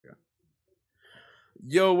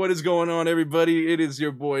Yo, what is going on, everybody? It is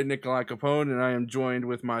your boy Nikolai Capone, and I am joined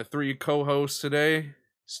with my three co-hosts today,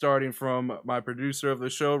 starting from my producer of the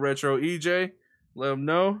show, Retro EJ. Let him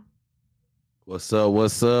know. What's up?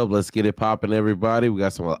 What's up? Let's get it popping, everybody. We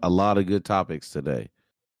got a lot of good topics today.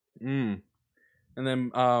 And then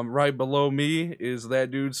right below me is that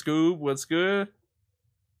dude Scoob. What's good?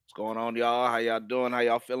 What's going on, y'all? How y'all doing? How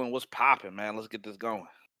y'all feeling? What's popping, man? Let's get this going.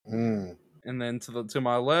 And then to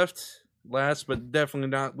my left, last but definitely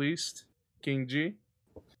not least, King G.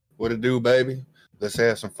 What it do, baby? Let's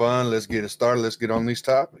have some fun. Let's get it started. Let's get on these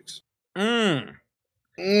topics.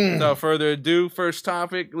 Without further ado, first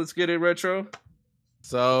topic. Let's get it, Retro.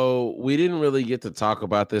 So we didn't really get to talk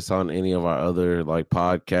about this on any of our other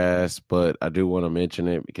podcasts, but I do want to mention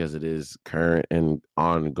it because it is current and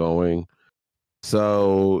ongoing.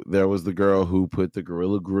 So there was the girl who put the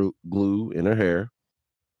Gorilla Glue in her hair.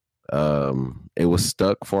 It was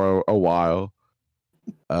stuck for a while.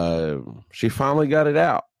 She finally got it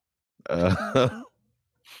out.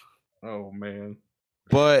 Oh man.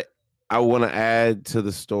 But I want to add to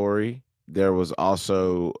the story. There was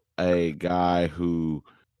also a guy who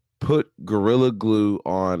put Gorilla Glue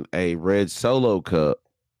on a red Solo cup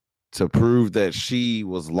to prove that she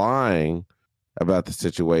was lying about the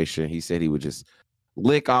situation. He said he would just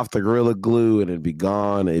lick off the Gorilla Glue and it'd be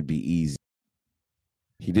gone. It'd be easy.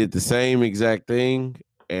 He did the same exact thing,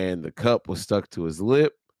 and the cup was stuck to his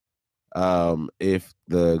lip. If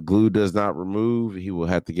the glue does not remove, he will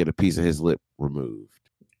have to get a piece of his lip removed.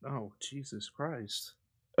 Oh, Jesus Christ.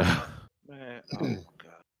 Man, oh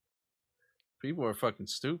God. People are fucking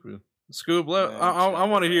stupid. Scoob, I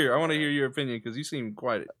want to hear. I want to hear your opinion because you seem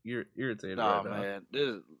quite irritated. Nah, right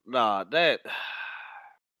man.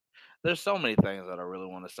 There's so many things that I really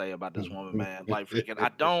want to say about this woman, man. Like freaking,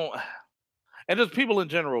 I don't. And just people in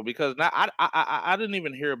general, because now I didn't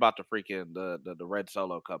even hear about the freaking the red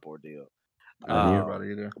Solo cup ordeal. I didn't hear about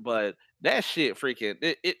it either. But that shit freaking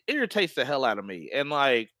it irritates the hell out of me. And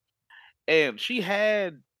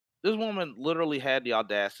this woman literally had the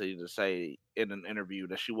audacity to say in an interview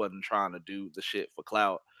that she wasn't trying to do the shit for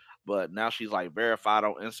clout, but now she's like verified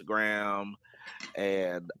on Instagram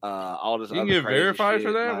and all this. You can other get crazy verified shit.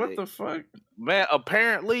 for that? Like, what the fuck, man?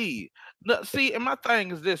 Apparently, see, and my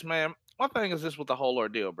thing is this, man. My thing is this with the whole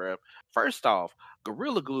ordeal, bro. First off,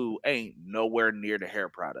 Gorilla Glue ain't nowhere near the hair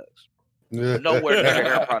products. Nowhere near the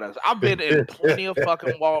hair products. I've been in plenty of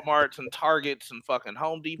fucking Walmarts and Targets and fucking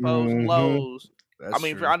Home Depots and Lowe's.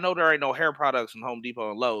 True. I know there ain't no hair products in Home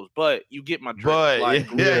Depot and Lowe's, but you get my drift. Like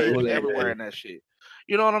Gorilla Glue everywhere in that shit.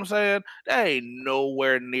 You know what I'm saying? That ain't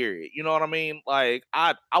nowhere near it. You know what I mean? Like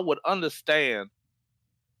I would understand.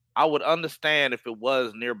 I would understand if it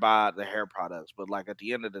was nearby the hair products, but like at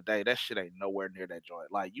the end of the day, that shit ain't nowhere near that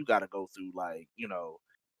joint. Like you got to go through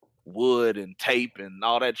wood and tape and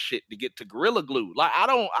all that shit to get to Gorilla Glue. Like I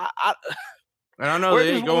know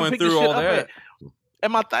they ain't going through all that.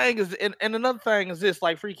 And my thing is, and another thing is this,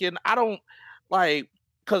 like freaking, I don't like,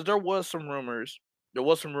 because there was some rumors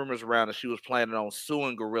around that she was planning on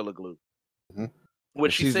suing Gorilla Glue,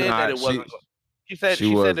 which she said that it wasn't. She said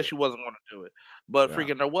that she wasn't going to do it. But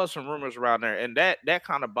freaking, there was some rumors around there, and that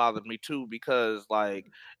kind of bothered me too, because like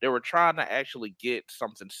they were trying to actually get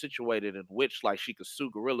something situated in which like she could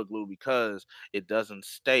sue Gorilla Glue because it doesn't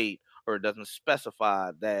state or it doesn't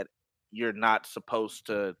specify that you're not supposed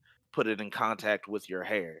to put it in contact with your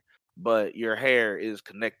hair, but your hair is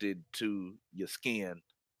connected to your skin,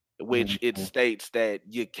 which it states that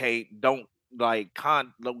you don't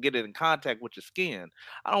get it in contact with your skin.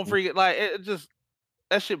 I don't freaking like it. Just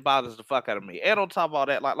that shit bothers the fuck out of me. And on top of all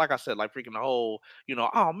that, like I said, like freaking the whole,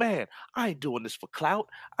 oh man, I ain't doing this for clout.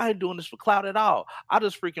 I ain't doing this for clout at all. I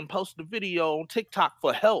just freaking posted a video on TikTok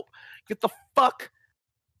for help. Get the fuck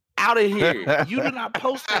out of here. You do not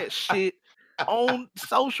post that shit on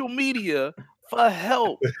social media for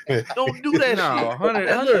help. Don't do that shit.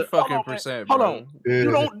 100 fucking percent. Hold on.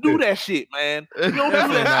 You don't do that shit, man. You don't do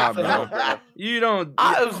that shit for help, bro. You don't.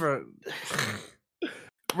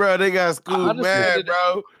 Bro, they got school mad,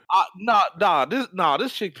 bro.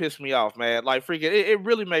 This chick pissed me off, man. Like freaking, it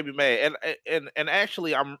really made me mad. And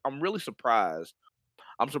actually, I'm really surprised.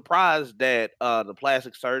 I'm surprised that the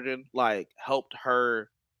plastic surgeon like helped her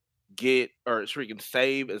get or freaking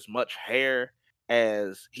save as much hair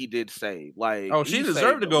as he did save. Like, oh, she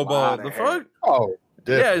deserved to go bald. The fuck? Oh,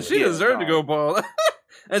 definitely. Yeah, she deserved to go bald.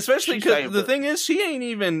 Especially because the thing is, she ain't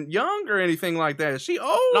even young or anything like that. She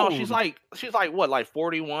old. No, she's like what, like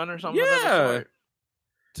 41 or something? Yeah.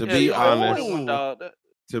 To be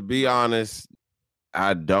honest,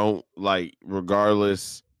 I don't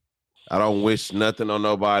regardless. I don't wish nothing on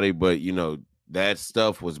nobody, but that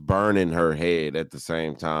stuff was burning her head at the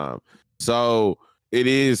same time. So it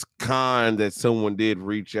is kind that someone did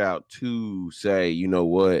reach out to say, you know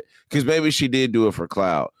what? Because maybe she did do it for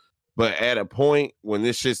clout. But at a point when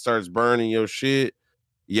this shit starts burning your shit,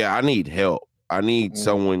 yeah, I need help. I need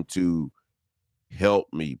someone to help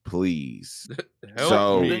me, please.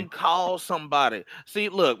 Help me. Then call somebody. See,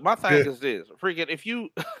 look, my thing is this. Freaking if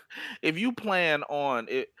you plan on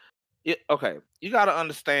it, okay, you got to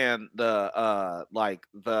understand the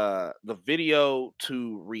the video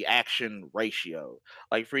to reaction ratio.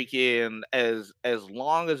 Like freaking as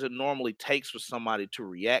long as it normally takes for somebody to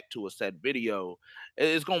react to a said video,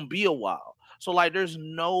 it's gonna be a while. So like, there's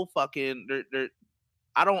no fucking there.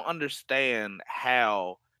 I don't understand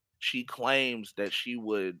how she claims that she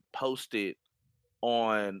would post it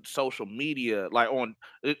on social media, like on,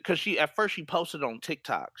 because she at first she posted on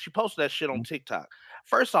TikTok. She posted that shit on TikTok.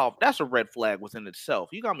 First off, that's a red flag within itself.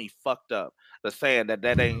 You got me fucked up. The saying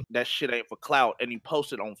that shit ain't for clout, and you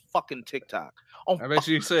posted on fucking TikTok. I bet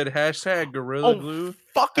you said hashtag Gorilla Glue,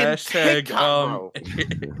 fucking hashtag TikTok, bro.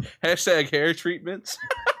 hashtag hair treatments.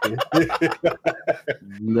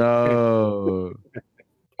 No.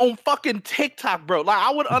 On fucking TikTok, bro. Like,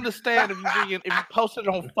 I would understand if you posted it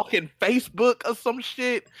on fucking Facebook or some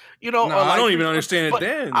shit, you know. No, or like, I don't even understand it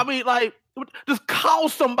then. I mean, like, just call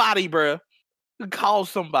somebody, bro. Call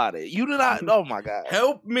somebody. You do not. Oh my god.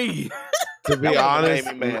 Help me. To be honest,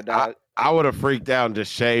 I would have freaked out and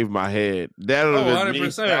just shaved my head. That would have been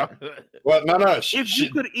 100%. Well, no. If you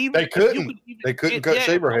could even, they couldn't. They couldn't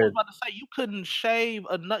shave her head. I was about to say, you couldn't shave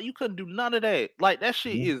a nut. You couldn't do none of that. Like, that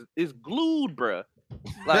shit is glued, bro.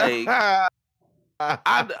 Like,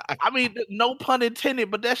 I mean, no pun intended,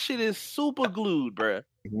 but that shit is super glued, bro.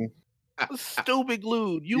 Stupid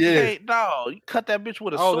glued. You can't, no. You cut that bitch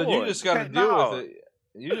with a sword. Oh, then you just got to deal with it.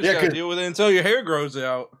 You just got to deal with it until your hair grows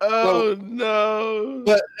out. Oh, no.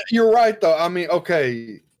 But you're right, though. I mean,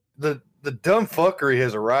 okay, the dumb fuckery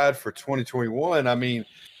has arrived for 2021. I mean,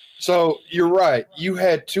 so you're right. You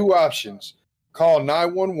had two options. Call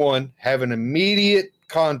 911, have an immediate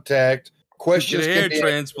contact, questions, get a hair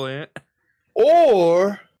transplant,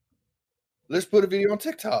 or let's put a video on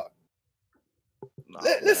TikTok.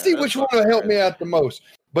 Let's see which one will help me out the most.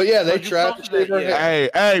 But yeah, they tried to shave her head.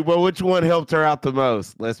 Hey, well, which one helped her out the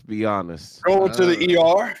most? Let's be honest. Going to the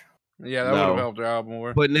ER. Yeah, that would have helped her out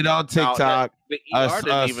more. Putting it on TikTok.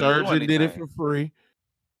 A surgeon did it for free.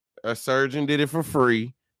 A surgeon did it for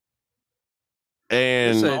free.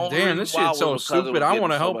 And said, damn, this shit's so stupid. I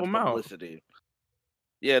want to help him out.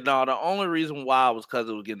 Yeah, no, the only reason why was because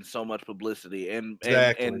it was getting so much publicity and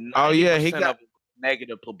oh yeah, he got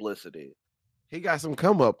negative publicity. He got some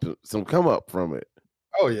come up from it.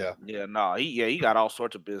 Oh yeah. Yeah, no, he got all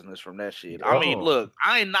sorts of business from that shit. I mean, look,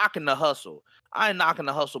 I ain't knocking the hustle.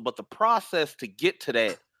 But the process to get to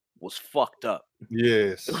that was fucked up.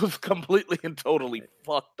 Yes. It was completely and totally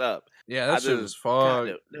fucked up. Yeah, that shit was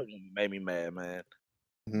fucked. That made me mad, man.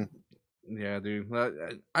 Mm-hmm. Yeah, dude.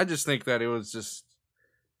 I just think that it was just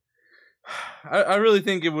I really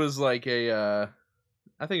think it was like I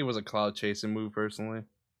think it was a cloud chasing move personally.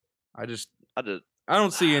 I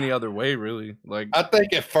don't see any other way, really. Like, I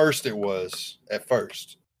think at first it was. At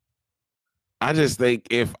first, I just think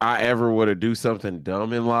if I ever were to do something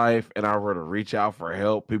dumb in life and I were to reach out for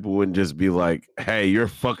help, people wouldn't just be like, "Hey, you're a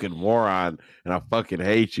fucking moron, and I fucking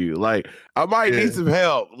hate you." Like, I might need some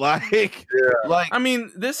help. Like, I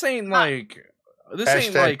mean, this ain't like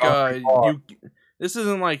This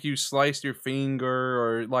isn't like you sliced your finger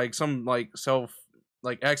or like some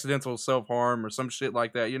accidental self-harm or some shit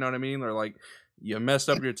like that, you know what I mean? Or like you messed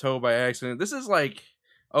up your toe by accident. This is like,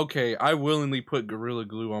 okay, I willingly put Gorilla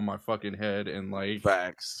Glue on my fucking head and like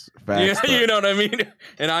facts. Yeah, you know what I mean?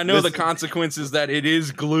 And I know the consequences that it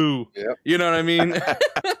is glue. Yep. You know what I mean?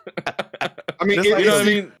 I mean, you know what I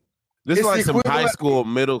mean? This is like some high school,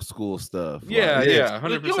 middle school stuff. Yeah, like, yeah,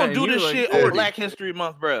 100%. You gonna do this shit on Black History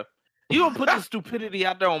Month, bro? You gonna put this stupidity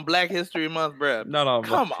out there on Black History Month, bro? Not on.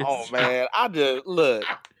 Come on, man. I just look.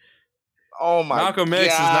 Oh my God. Malcolm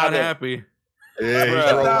X is not happy.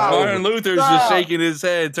 Yeah, Martin Luther's just shaking his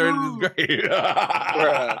head, turning his grave.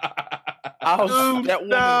 That woman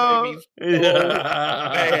made me so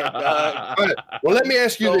mad, dog. Well, let me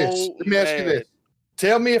ask you this.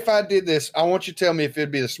 Tell me if I did this. I want you to tell me if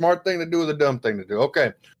it'd be the smart thing to do or the dumb thing to do.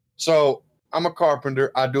 Okay. So I'm a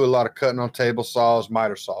carpenter. I do a lot of cutting on table saws,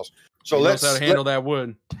 miter saws. So let's how to handle that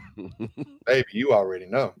wood. Baby, you already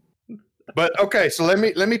know. But okay, so let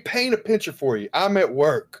me paint a picture for you. I'm at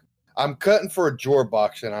work. I'm cutting for a drawer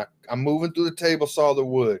box, and I'm moving through the table saw the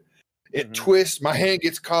wood. It twists. My hand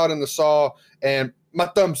gets caught in the saw, and my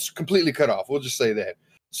thumb's completely cut off. We'll just say that.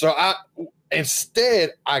 So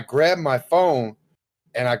Instead, I grab my phone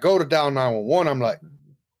and I go to dial 911. I'm like,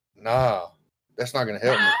 nah, that's not going to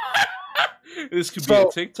help me. This could be a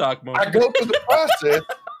TikTok moment. I go through the process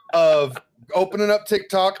of opening up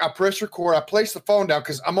TikTok. I press record. I place the phone down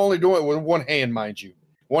because I'm only doing it with one hand, mind you.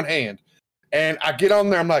 One hand. And I get on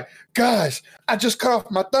there. I'm like, guys, I just cut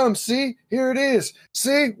off my thumb. See, here it is.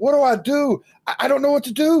 See, what do I do? I don't know what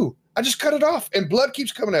to do. I just cut it off and blood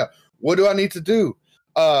keeps coming out. What do I need to do?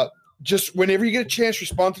 Just whenever you get a chance,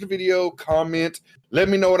 respond to the video, comment, let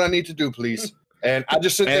me know what I need to do, please. And I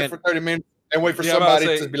just sit there for 30 minutes and wait for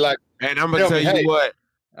somebody to be like, and I'm going to tell you what.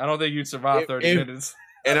 I don't think you'd survive 30 minutes.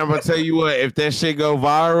 And I'm gonna tell you what, if that shit go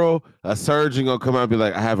viral, a surgeon gonna come out and be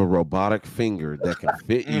like, I have a robotic finger that can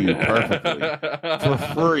fit you perfectly for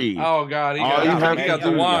free. Oh God, he got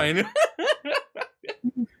the wine.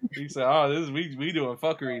 He said, "Oh, this is we doing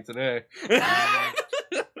fuckery today."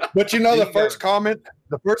 But you know, the first comment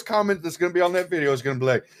that's gonna be on that video is gonna be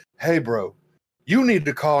like, "Hey, bro, you need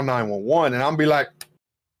to call 911," and I'm be like,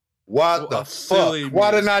 "What the fuck?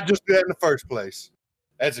 Why didn't I just do that in the first place?"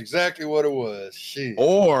 That's exactly what it was. Shit.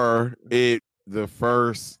 Or the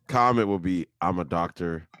first comment will be, I'm a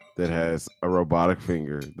doctor that has a robotic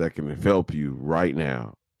finger that can help you right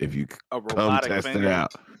now if you come test it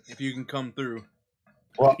out. If you can come through.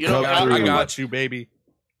 Well, I got you, baby.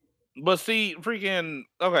 But see, freaking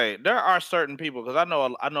okay, there are certain people, because I know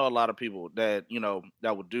a lot of people that, you know,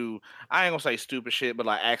 that would do, I ain't gonna say stupid shit, but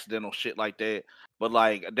like accidental shit like that. But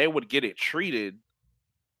like they would get it treated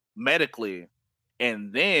medically.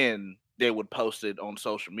 And then they would post it on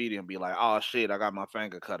social media and be like, "Oh shit, I got my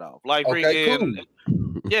finger cut off." Like, freaking,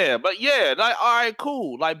 cool. Yeah, but yeah, like, all right,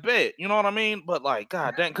 cool, like, bet, you know what I mean? But like,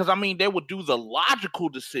 god dang, because I mean, they would do the logical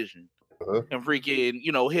decision and freaking,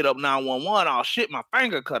 you know, hit up 911. Oh shit, my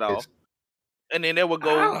finger cut off, and then they would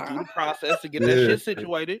go through the process to get that shit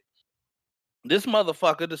situated. This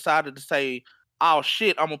motherfucker decided to say, "Oh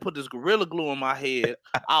shit, I'm gonna put this Gorilla Glue in my head.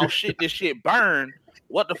 Oh shit, this shit burn.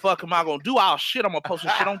 What the fuck am I gonna do? Oh shit, I'm gonna post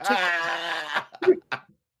this shit on TikTok."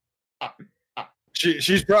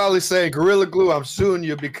 She's probably saying, Gorilla Glue, I'm suing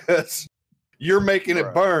you because you're making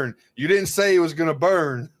it burn. You didn't say it was gonna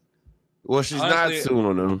burn. Well, she's not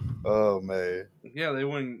suing them. Oh man. Yeah, they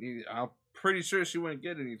wouldn't. I'm pretty sure she wouldn't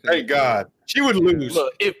get anything. Thank God. She would lose.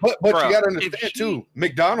 Look, but you gotta understand too,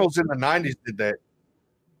 McDonald's in the 90s did that.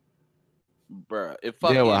 Bruh,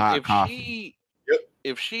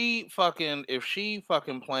 if she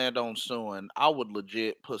fucking planned on suing, I would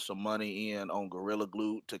legit put some money in on Gorilla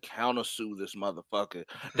Glue to countersue this motherfucker.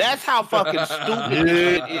 That's how fucking stupid it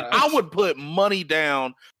is. I would put money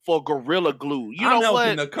down for Gorilla Glue. You know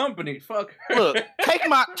what? The company, fuck. Look, take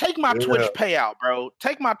my Twitch payout, bro.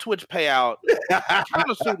 Take my Twitch payout.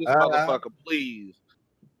 Countersue this motherfucker, please.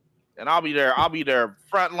 And I'll be there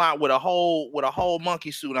front line with a whole monkey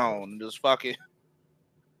suit on and just fucking.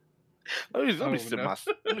 Let me sip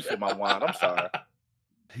my wine. I'm sorry.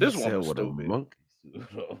 This one was stupid.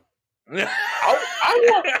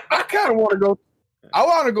 I kind of want to go. I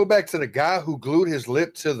want to go back to the guy who glued his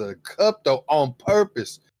lip to the cup though on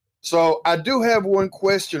purpose. So I do have one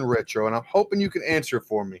question, Retro, and I'm hoping you can answer it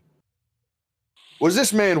for me. Was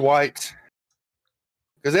this man white?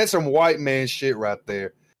 Because that's some white man shit right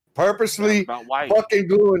there. Purposely fucking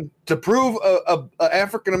gluing to prove a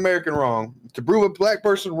African American wrong, to prove a black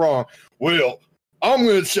person wrong. Well, I'm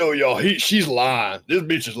gonna show y'all she's lying. This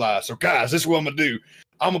bitch is lying. So guys, this is what I'm gonna do.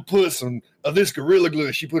 I'm gonna put some of this Gorilla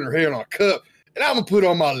Glue. She put her hair on a cup, and I'm gonna put it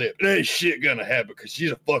on my lip. It ain't shit gonna happen because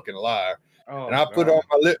she's a fucking liar. And I put it on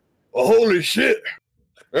my lip. Well, holy shit,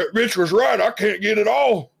 that bitch was right. I can't get it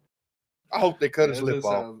all. I hope they cut his lip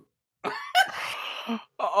off.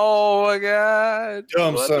 Oh my god.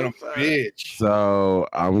 Dumb son of a bitch. So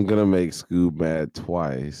I'm gonna make Scoob mad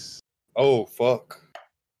twice. Oh fuck.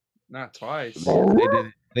 Not twice.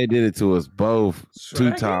 They did it to us both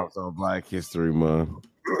 2 times on Black History Month.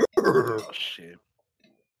 Oh shit.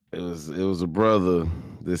 It was a brother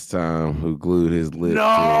this time who glued his lip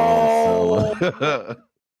to it. So.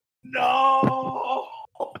 No.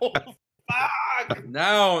 Fuck.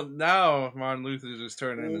 Now Martin Luther's just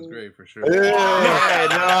turning in his grave for sure.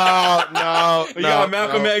 Yeah, no. You got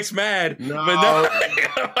Malcolm X mad. No. But no.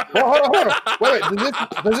 Well, hold on. Wait,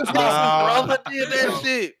 does this brother did that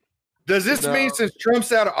shit? Does this mean since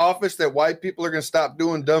Trump's out of office that white people are gonna stop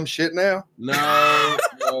doing dumb shit now? No.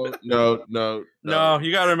 No,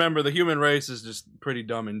 you gotta remember the human race is just pretty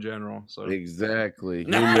dumb in general. So exactly.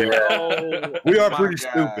 We are pretty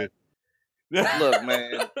stupid. Look,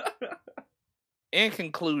 man. In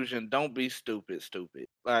conclusion, don't be stupid.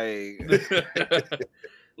 Like,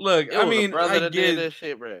 look, I mean, I get did that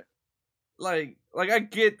shit, bro. like I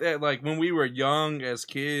get that, like when we were young as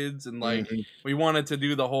kids and like we wanted to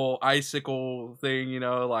do the whole icicle thing, you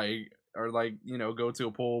know, like or like, you know, go to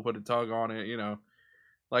a pool, put a tug on it, you know,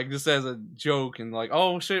 like just as a joke and like,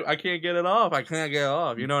 oh shit, I can't get it off,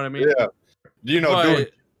 you know what I mean? Yeah, you know,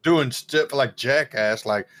 But, doing stuff like Jackass,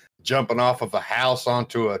 like jumping off of a house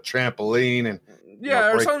onto a trampoline and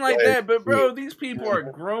yeah, or something like that. But bro, these people are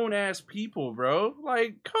grown ass people, bro.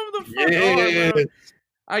 Like, come the fuck on, bro.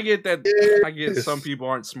 I get that. I get some people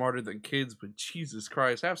aren't smarter than kids, but Jesus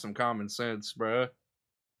Christ, have some common sense, bro.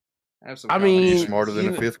 Have some. Smarter than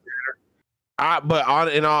a fifth grader.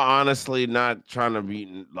 But in all honestly, not trying to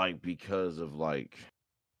be like because of like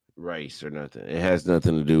race or nothing. It has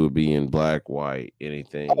nothing to do with being black, white,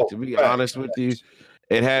 anything. To be honest with you,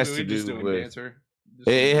 it has to do with.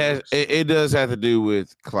 It does have to do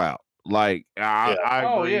with clout. Like I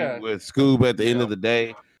agree with Scoob at the end of the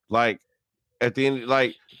day. Like at the end,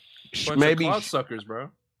 like maybe clout suckers, bro.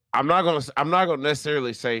 I'm not gonna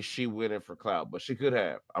necessarily say she went in for clout, but she could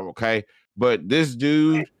have. I'm okay. But this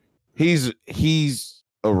dude, he's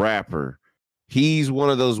a rapper. He's one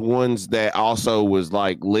of those ones that also was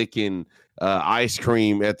like licking ice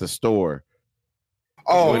cream at the store.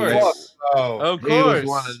 Oh, fuck. Of course. He was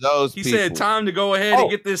one of those he people. said, time to go ahead and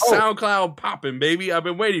get this SoundCloud popping, baby. I've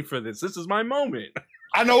been waiting for this. This is my moment.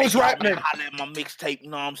 I know it's right, man. I let my mixtape, you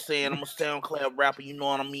know what I'm saying? I'm a SoundCloud rapper, you know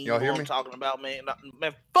what I mean? Y'all you know hear what I'm talking about, man?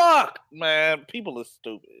 Man, fuck, man. People are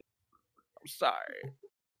stupid. I'm sorry.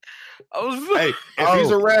 Hey, if he's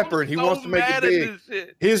a rapper and he wants to make it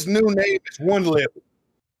big, his new name is One Lip.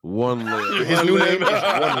 One Lip. His new name is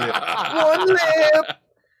One Lip. One Lip.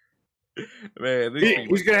 Man,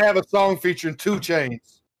 he's gonna have a song featuring 2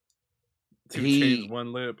 Chainz. 2 Chainz,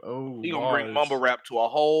 One Lip. Oh, he gonna bring mumble rap to a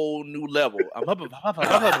whole new level.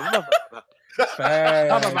 This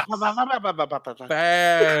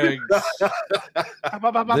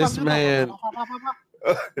man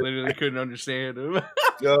literally couldn't understand him.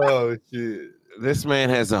 Oh shit! This man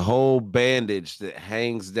has a whole bandage that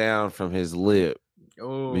hangs down from his lip.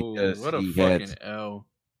 Oh, what a fucking L!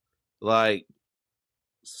 Like.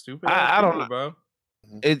 Stupid. I don't know, bro.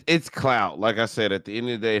 It's clout. Like I said, at the end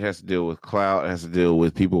of the day, it has to deal with clout. It has to deal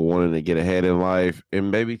with people wanting to get ahead in life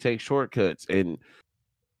and maybe take shortcuts. And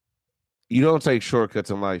you don't take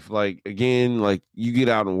shortcuts in life. Like, again, like you get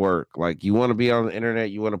out and work. Like, you want to be on the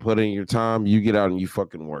internet, you want to put in your time, you get out and you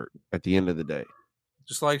fucking work at the end of the day.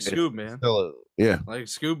 Just like Scoob, man. Yeah. Like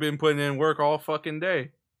Scoob been putting in work all fucking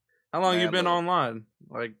day. How long you been online?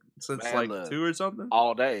 Like since like 2 or something?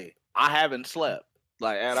 All day. I haven't slept.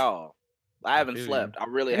 Like at all. I haven't slept. I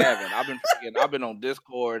really haven't. I've been on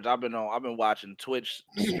Discords. I've been watching Twitch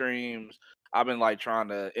streams. I've been like trying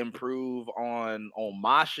to improve on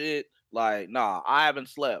my shit. Like, nah, I haven't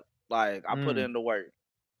slept. Like, I put in the work.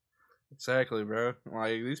 Exactly, bro.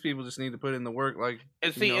 Like these people just need to put in the work, like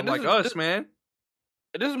and see, and like us, man.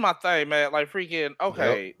 This is my thing, man. Like freaking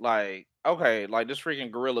like this freaking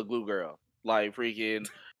Gorilla Glue girl. Like freaking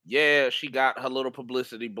yeah, she got her little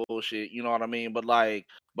publicity bullshit, you know what I mean? But like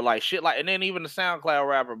shit, like, and then even the SoundCloud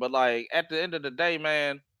rapper. But like, at the end of the day,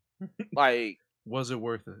 man, like, was it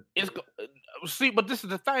worth it? It's but this is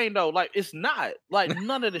the thing though. Like, it's not. Like,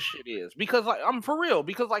 none of the shit is because like I'm for real.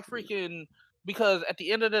 Because like freaking because at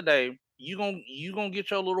the end of the day, you gonna get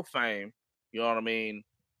your little fame. You know what I mean?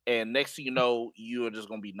 And next thing you know, you are just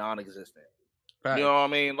gonna be non-existent. Right. You know what I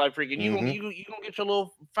mean? Like freaking, you gonna get your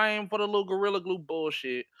little fame for the little Gorilla Glue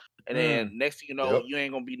bullshit, and then next thing you know, you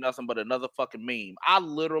ain't gonna be nothing but another fucking meme. I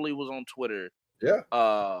literally was on Twitter,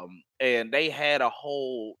 and they had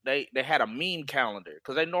they had a meme calendar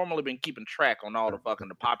because they normally been keeping track on all the fucking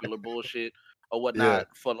the popular bullshit or whatnot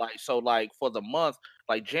for like for the month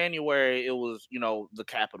like January it was the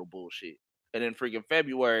Capitol bullshit. And then freaking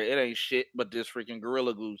February, it ain't shit but this freaking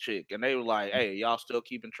Gorilla Glue chick, and they were like, "Hey, y'all still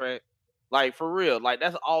keeping track?" Like, for real, like,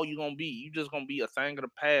 that's all you gonna be. You just gonna be a thing of the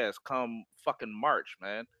past come fucking March,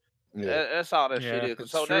 man. Yeah. That's all that shit is.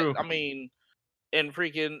 So, true. I mean, and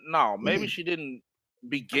freaking, no, maybe she didn't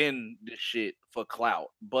begin this shit for clout.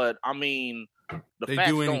 But, I mean, the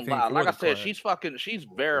facts don't lie. Like I said, she's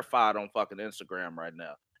verified on fucking Instagram right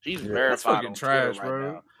now. She's verified on trash,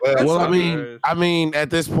 Twitter right now. Well, I mean, at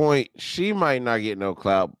this point, she might not get no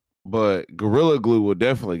clout. But Gorilla Glue will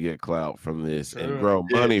definitely get clout from this and grow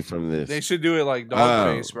money from this. They should do it like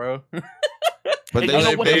Dogface, bro. But you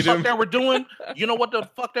know what the fuck they were doing? You know what the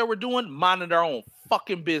fuck they were doing? Minding their own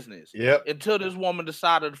fucking business. Yep. Until this woman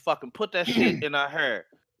decided to fucking put that shit in her hair.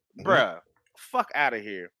 Bruh, fuck out of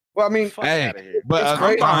here. Well, I mean, fuck out of here. But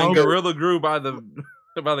I'm buying Gorilla Glue by the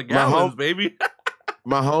gallons, baby.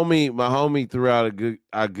 my homie threw out a good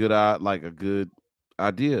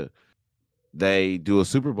idea. they do a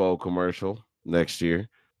Super Bowl commercial next year,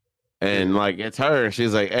 and like it's her, and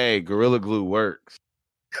she's like, "Hey, Gorilla Glue works."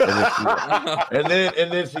 And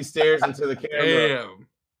then she stares into the camera. Damn.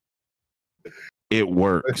 It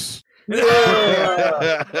works.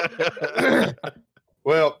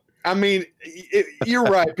 Well, I mean, you're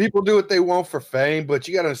right. People do what they want for fame, but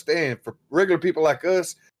you got to understand, for regular people like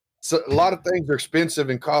us, so a lot of things are expensive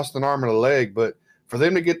and cost an arm and a leg. But for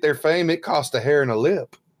them to get their fame, it costs a hair and a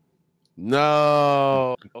lip.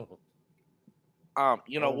 No.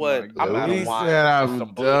 You know what? God. I'm out He of wine. said That's I'm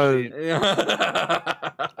some done. bullshit.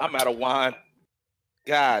 I'm out of wine.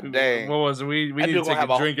 God dang. What was it? We I need do to take have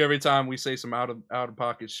a a- drink every time we say some out of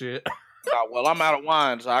pocket shit. Well, I'm out of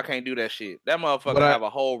wine, so I can't do that shit. That motherfucker But I- have a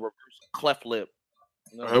whole reverse cleft lip.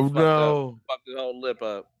 You know, Oh, fucked no. up. Fucked his whole lip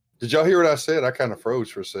up. Did y'all hear what I said? I kind of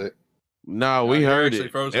froze for a sec. No, we You're heard actually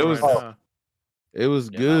it. frozen It was right now. it was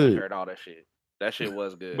Yeah, no, we good. heard all that shit. That shit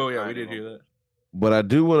was good. But yeah, I we ain't did even- hear that. But I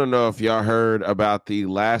do want to know if y'all heard about the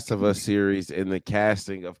Last of Us series in the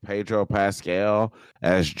casting of Pedro Pascal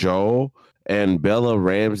as Joel and Bella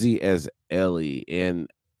Ramsey as Ellie.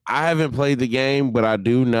 And I haven't played the game, but I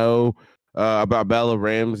do know about Bella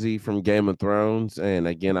Ramsey from Game of Thrones. And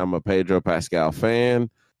again, I'm a Pedro Pascal fan.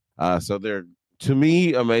 So they're, to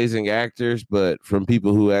me, amazing actors. But from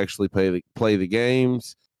people who actually play the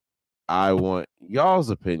games, I want y'all's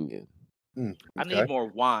opinion. I need more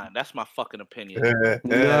wine. That's my fucking opinion.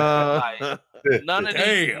 No. None of these,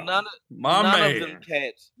 Damn. none of them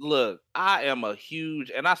cats. Look, I am a huge,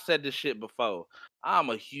 and I said this shit before. I'm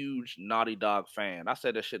a huge Naughty Dog fan. I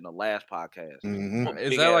said that shit in the last podcast. Mhm. I'm a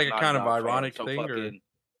Is big that ass like a Naughty kind of Dog fan, ironic so thing, or fucking,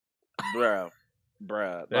 bruh.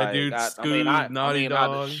 that like, dude Scoob Naughty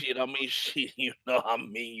Dog? Shit, you know.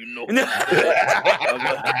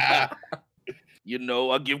 You know,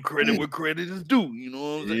 I give credit where credit is due. You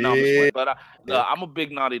know what I'm saying? No, I'm just playing. But I'm a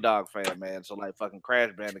big Naughty Dog fan, man. So like, fucking Crash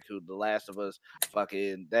Bandicoot, The Last of Us,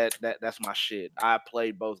 fucking that's my shit. I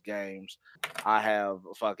played both games. I have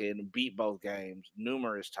fucking beat both games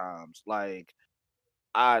numerous times. Like,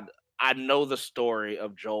 I know the story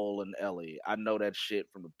of Joel and Ellie. I know that shit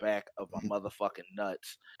from the back of my motherfucking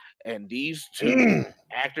nuts. And these two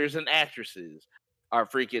actors and actresses are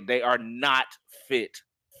freaking. They are not fit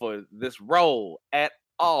for this role at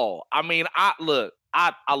all. I mean, I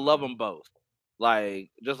love them both. Like,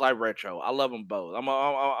 just like Retro, I love them both. I'm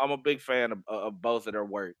a big fan of both of their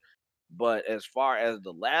work. But as far as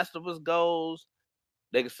The Last of Us goes,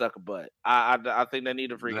 they can suck a butt. I think they need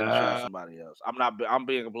to freaking choose somebody else. I'm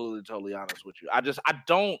being completely totally honest with you. I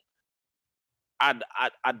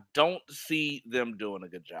don't see them doing a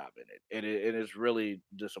good job in it. And it is really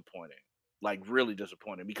disappointing. Like, really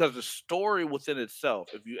disappointing, because the story within itself,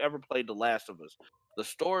 if you ever played The Last of Us, the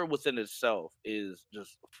story within itself is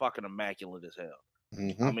just fucking immaculate as hell.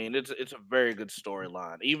 I mean, it's a very good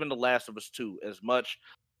storyline. Even The Last of Us 2, as much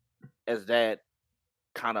as that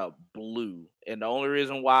kind of blew. And the only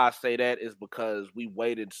reason why I say that is because we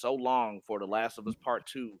waited so long for The Last of Us Part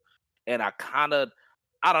 2. And I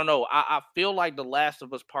don't know. I feel like The Last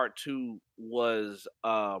of Us Part 2 was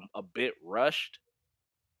a bit rushed.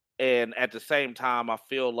 And at the same time, I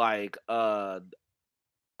feel like they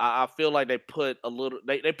put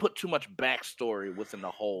they put too much backstory within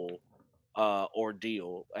the whole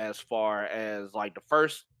ordeal, as far as like the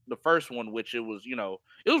first one, which it was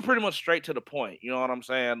pretty much straight to the point. You know what I'm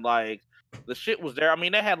saying? Like, the shit was there. I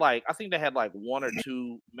mean, I think they had like one or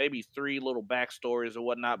two, maybe three little backstories or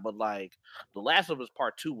whatnot. But like, The Last of Us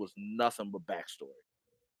Part 2 was nothing but backstory.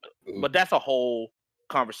 But that's a whole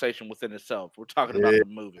conversation within itself. We're talking about the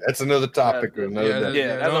movie. That's another topic. Yeah,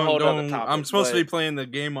 That's a whole other topic. I'm supposed to be playing the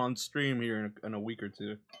game on stream here in a week or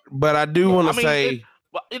two. But I do want to say,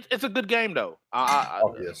 it's a good game though.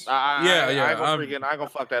 Yes. I ain't gonna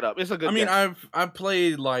fuck that up. It's a good game. I've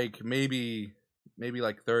played like maybe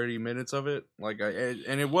like 30 minutes of it. Like,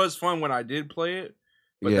 and it was fun when I did play it.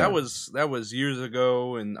 But that was years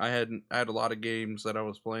ago, and I had a lot of games that I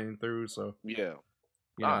was playing through. So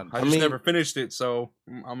I just never finished it. So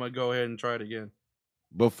I'm gonna go ahead and try it again.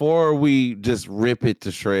 Before we just rip it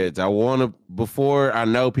to shreds, before I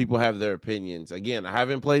know people have their opinions. Again, I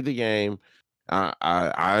haven't played the game.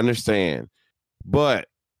 I understand, but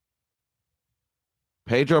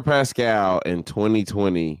Pedro Pascal in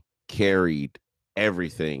 2020 carried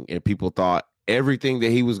everything, and people thought everything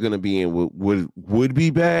that he was going to be in would be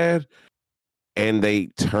bad, and they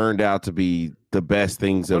turned out to be the best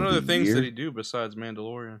things of the year. What other things did he do besides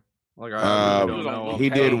Mandalorian? Like, I really don't know. He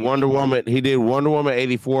did Wonder Woman. He did Wonder Woman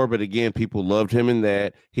 84, but again, people loved him in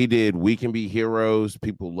that. He did We Can Be Heroes.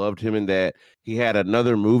 People loved him in that. He had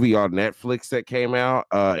another movie on Netflix that came out.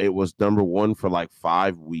 It was #1 for like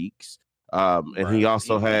 5 weeks. And he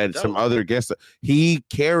also had some other guests. He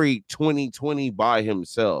carried 2020 by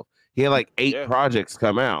himself. He had like 8 projects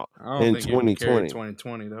come out in 2020.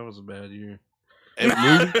 2020, that was a bad year. And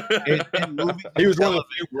movie, he was one of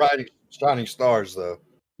the few shining stars, though.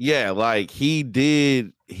 Yeah, like he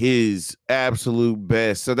did his absolute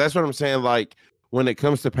best. So that's what I'm saying. Like when it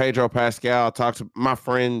comes to Pedro Pascal, my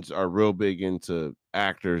friends are real big into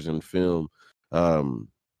actors and film, and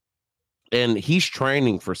he's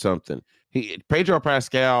training for something. Pedro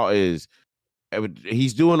Pascal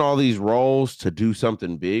he's doing all these roles to do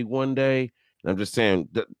something big one day. And I'm just saying,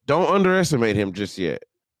 don't underestimate him just yet.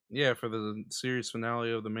 Yeah, for the series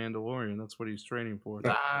finale of The Mandalorian, that's what he's training for.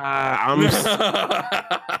 I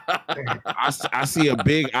see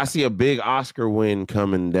a big Oscar win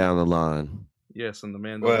coming down the line. Yes, and The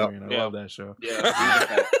Mandalorian. I love that show.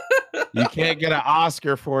 Yeah. You can't get an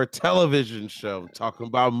Oscar for a television show. Talking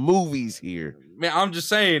about movies here. Man, I'm just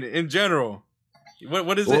saying, in general.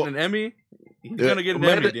 What is it, an Emmy? He's gonna get an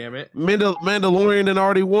Emmy, damn it. Mandalorian and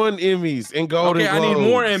already won Emmys and Golden Globes. I need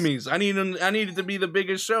more Emmys. I need it to be the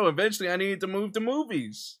biggest show. Eventually, I need it to move to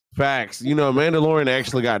movies. Facts. Mandalorian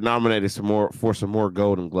actually got nominated for some more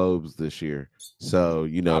Golden Globes this year. So,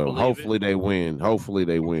 hopefully they win.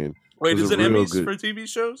 Wait, is it Emmys for TV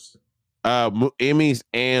shows? Emmys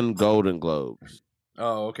and Golden Globes.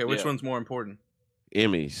 Oh, okay. Which one's more important?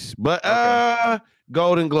 Emmys. But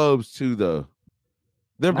Golden Globes too, though.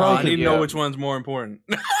 They're both. I need to know which one's more important.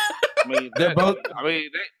 I mean, they're both. I mean,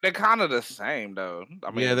 they're kind of the same, though.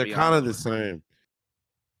 I mean, they're kind of the same.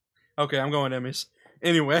 Okay, I'm going Emmys.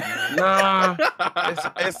 Anyway, nah,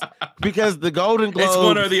 it's because the Golden Globes. It's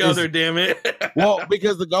one or the other, damn it. Well,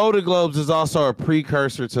 because the Golden Globes is also a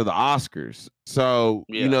precursor to the Oscars, so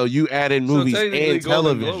you add in movies and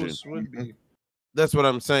television. That's what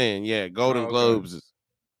I'm saying. Yeah, Golden Globes is.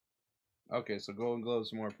 Okay, so Golden Globes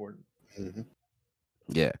is more important. Mm-hmm.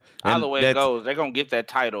 Yeah. Either way it goes, they're gonna get that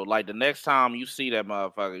title. Like the next time you see that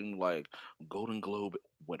motherfucker, you like Golden Globe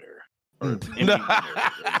winner or Emmy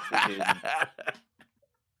winner,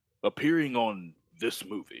 appearing on this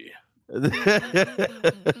movie,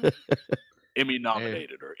 Emmy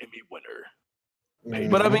nominated or Emmy winner.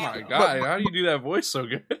 But I mean, oh my God, how do you do that voice so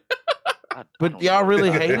good? But y'all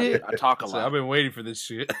really hate it? I talk a lot. I've been waiting for this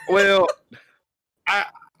shit. Well,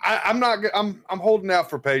 I'm not. I'm holding out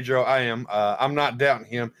for Pedro. I am. I'm not doubting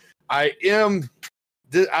him. I am.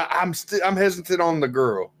 I'm hesitant on the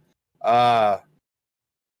girl. I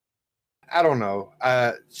don't know.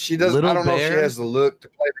 She doesn't. I don't know if she has the look to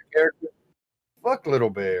play the character. Fuck Little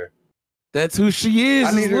Bear. That's who she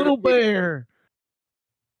is. Little Bear.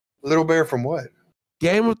 Little Bear from what?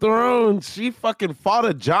 Game of Thrones. She fucking fought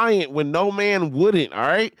a giant when no man wouldn't. All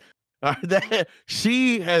right.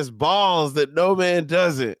 She has balls that no man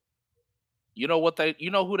doesn't. You know what you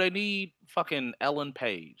know who they need? Fucking Ellen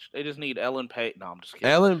Page. They just need Ellen Page. No, I'm just kidding.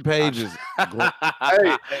 Ellen Page is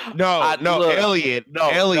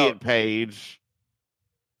Elliot Page.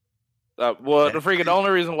 The only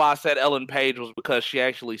reason why I said Ellen Page was because she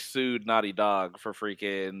actually sued Naughty Dog for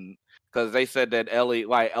freaking because they said that Ellie,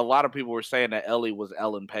 like a lot of people were saying that Ellie was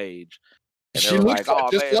Ellen Page. And she looks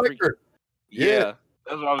just like her. Yeah.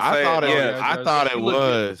 That's what I'm saying. I thought it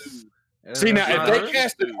was. See, now if they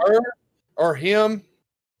casted her or him,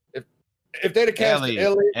 if they'd have casted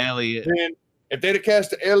Elliot, then if they'd have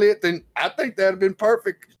casted Elliot, then I think that'd have been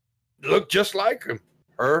perfect. Look just like him.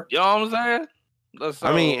 Her. You know what I'm saying?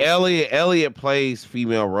 I mean, Elliot plays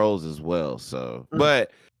female roles as well. So,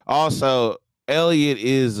 but also Elliot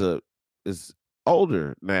is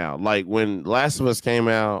older now. Like when Last of Us came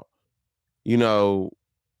out, Elliot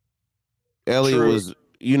was,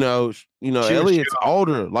 Elliot's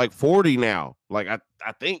older, like 40 now. Like I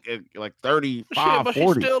think like 35, but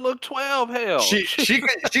 40. She still look 12. Hell, she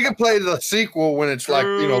can play the sequel when it's like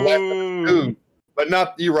Last of Us 2, but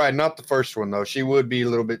not. You're right, not the first one though. She would be a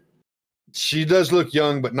little bit. She does look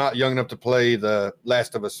young, but not young enough to play the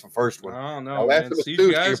Last of Us first one. I don't know, man.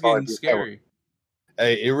 CGI's getting scary.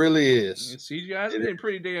 Hey, it really is. CGI's getting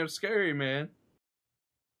pretty damn scary, man.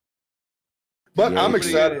 But I'm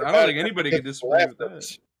excited. I don't think anybody can disagree with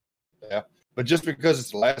that. Yeah, but just because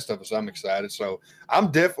it's The Last of Us, I'm excited. So I'm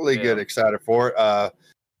definitely excited for it.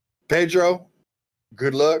 Pedro,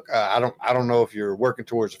 good luck. I don't know if you're working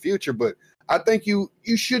towards the future, but I think you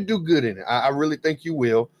should do good in it. I really think you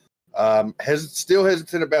will. Still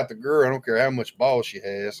hesitant about the girl. I don't care how much ball she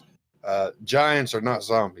has. Giants are not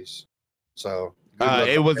zombies. So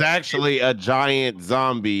it was actually a giant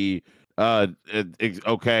zombie.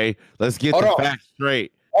 Okay, let's get the facts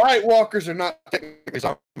straight. All right, walkers are not technically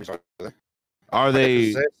zombies, are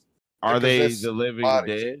they? Are they the living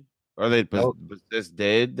dead? Are they No. possessed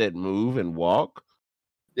dead that move and walk?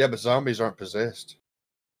 Yeah, but zombies aren't possessed.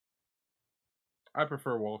 I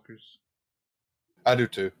prefer walkers. I do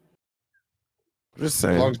too. Just As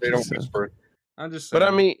saying. long as they don't Just saying. whisper. I'm just saying. But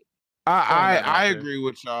I mean, Throwing that out I there. agree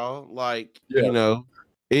with y'all. Like, Yeah. you know,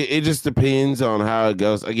 it just depends on how it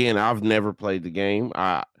goes. Again, I've never played the game.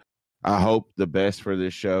 I hope the best for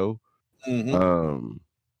this show. Mhm.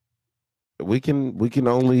 We can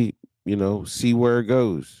only, you know, see where it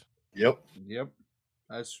goes. Yep. Yep,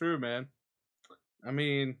 that's true, man. I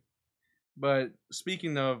mean, but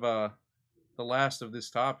speaking of the last of this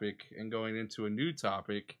topic and going into a new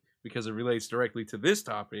topic because it relates directly to this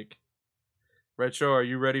topic, Retro, are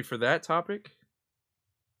you ready for that topic?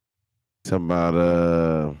 Talking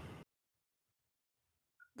about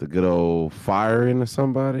the good old firing of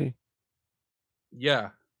somebody. Yeah,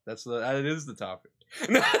 that is the topic.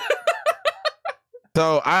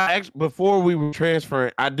 So before we were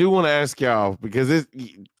transferring, I do want to ask y'all because it's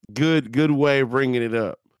good way of bringing it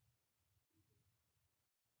up.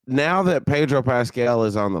 Now that Pedro Pascal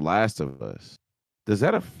is on The Last of Us, does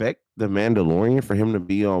that affect the Mandalorian for him to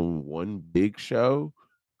be on one big show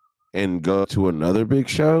and go to another big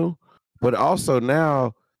show? But also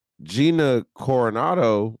now Gina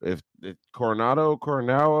Coronado, if Coronado,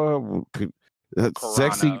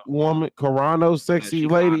 sexy Carano. woman, Carano, Man, sexy she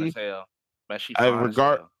fine lady. as hell. Man, she I fine as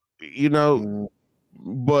regard, hell. you know,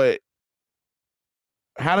 Mm. but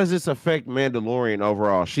how does this affect Mandalorian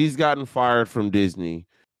overall? She's gotten fired from Disney,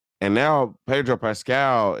 and now Pedro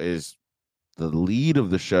Pascal is the lead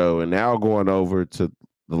of the show, and now going over to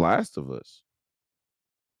The Last of Us.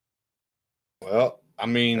 Well, I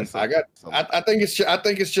mean, That's a lot. I think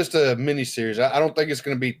it's just a mini series. I don't think it's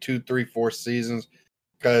going to be 2, 3, 4 seasons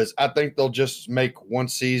because I think they'll just make one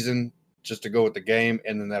season just to go with the game,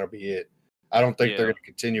 and then that'll be it. I don't think they're Yeah. going to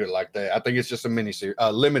continue it like that. I think it's just a mini series,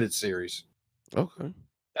 limited series. Okay.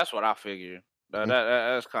 That's what I figure. Mhm.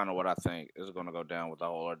 That's kind of what I think is going to go down with the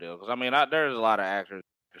whole ordeal. Because I mean, there's a lot of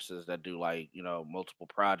actresses that do like multiple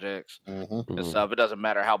projects Mhm. and Mhm. stuff. It doesn't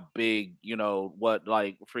matter how big, what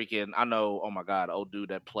like freaking. I know. Oh my god, old dude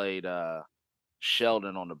that played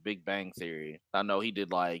Sheldon on The Big Bang Theory. I know he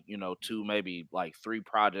did like 2, maybe like 3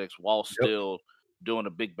 projects while still doing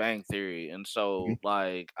The Big Bang Theory. And so Mhm.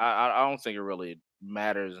 like I don't think it really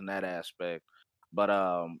matters in that aspect. But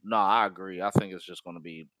no, I agree. I think it's just going to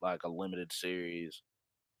be like a limited series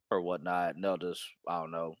or whatnot. And they'll just I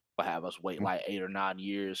don't know have us wait like 8 or 9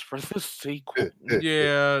 years for the sequel.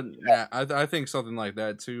 Yeah, I think something like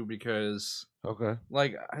that too because Okay.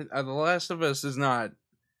 like The Last of Us is not.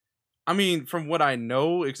 I mean, from what I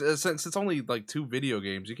know, since it's only like 2 video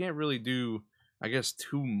games, you can't really do, I guess,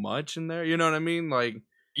 too much in there. You know what I mean? Like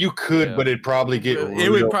You could, Yeah. but it'd probably get it would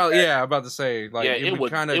real. probably, yeah, I'm about to say, like Yeah, it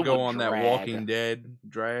would kind of it go would on that drag. Walking Dead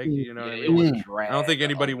drag. You know Yeah, what I it mean? would Mm. drag. I don't think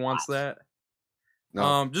anybody a wants lot. that.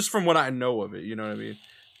 No. Just from what I know of it, you know what I mean.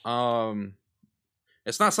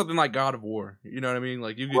 It's not something like God of War. You know what I mean?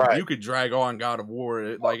 Like Right. you could drag on God of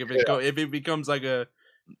War. Like if it becomes like a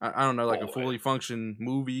I don't know, like a fully function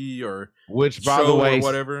movie or Which, by show the way, or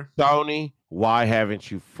whatever. Sony, why haven't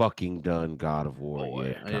you fucking done God of War Boy.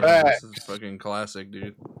 yet? Yeah, this is fucking classic,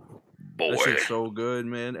 dude. Boy. That shit's so good,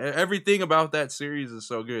 man. Everything about that series is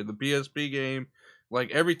so good. The PSP game,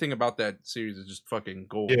 like everything about that series is just fucking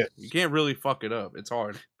gold. Yes. You can't really fuck it up. It's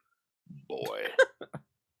hard. Boy.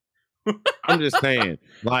 I'm just saying,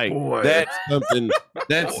 like Boy. that's something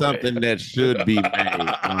Boy. that should be made.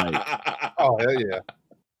 Like, Oh hell yeah.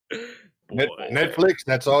 Boy. Netflix,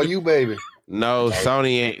 that's all you, baby. no,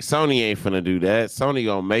 Sorry. Sony ain't finna do that. Sony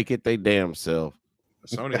gonna make it they damn self.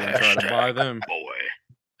 Sony gonna try to buy them. Boy.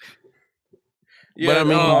 Yeah, But I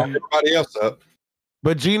mean, Everybody else up.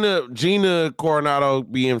 but Gina Coronado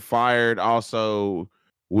being fired also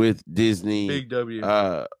with Disney, big W.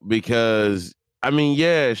 because I mean,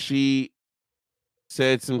 yeah, she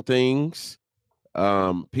said some things.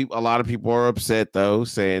 A lot of people are upset though,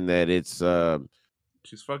 saying that it's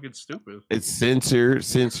She's fucking stupid. it's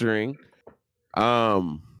censoring.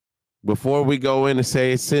 Before we go in and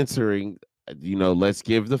say it's censoring, let's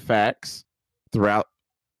give the facts. Throughout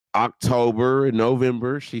October and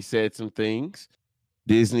November, she said some things.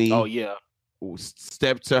 Disney Oh yeah.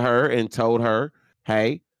 stepped to her and told her,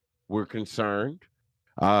 "Hey, we're concerned."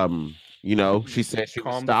 She said she would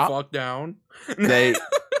Calm the stop. fuck down. They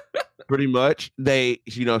pretty much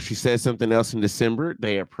she said something else in December.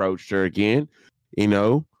 They approached her again.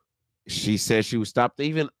 She said she would stop. They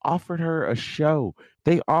even offered her a show.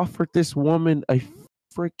 They offered this woman a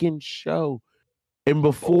freaking show. And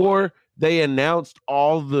before they announced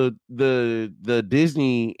all the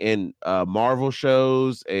Disney and Marvel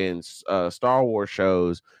shows and Star Wars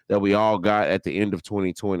shows that we all got at the end of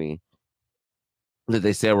 2020 that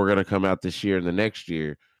they said were going to come out this year and the next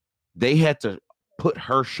year. They had to put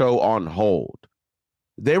her show on hold.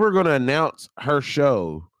 They were going to announce her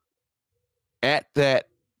show at that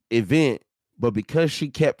event, but because she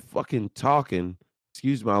kept fucking talking,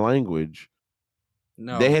 excuse my language,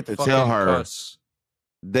 they had to tell her. Cuss.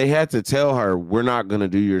 They had to tell her, we're not going to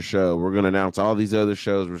do your show. We're going to announce all these other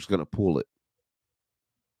shows. We're just going to pull it.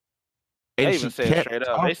 And they even said straight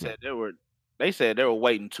up. They said they were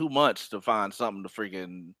waiting 2 months to find something to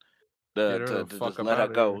freaking to just let her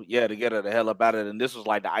go. Yeah, to get her the hell up out of it. And this was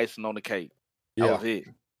like the icing on the cake. That was it.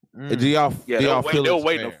 Do y'all feel they'll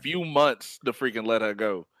wait a few months to freaking let her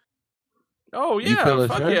go. Oh yeah,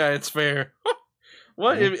 fuck yeah, it's fair.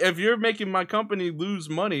 What if you're making my company lose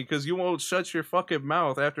money because you won't shut your fucking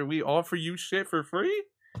mouth after we offer you shit for free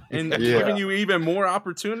and giving you even more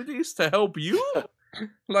opportunities to help you?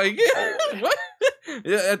 Like, what?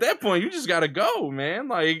 Yeah, at that point, you just gotta go, man.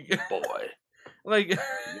 Like, boy, like, you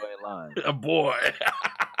ain't lying, a boy.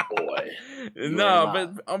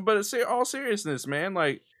 No, but all seriousness, man.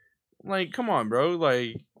 Like, come on, bro.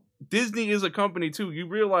 Like, Disney is a company too. You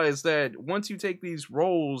realize that once you take these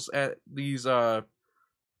roles at these at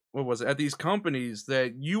these companies,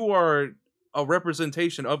 that you are a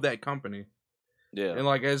representation of that company. Yeah. And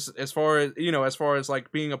like as far as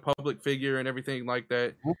like being a public figure and everything like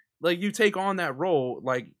that, like you take on that role,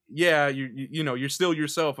 like yeah, you're still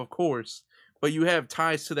yourself, of course, but you have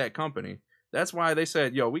ties to that company. That's why they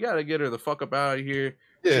said, yo, we gotta get her the fuck up out of here.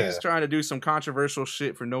 Yeah. She's trying to do some controversial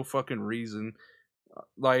shit for no fucking reason.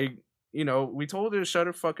 Like, we told her to shut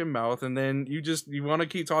her fucking mouth, and then you want to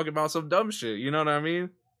keep talking about some dumb shit. You know what I mean?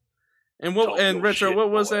 And Retro,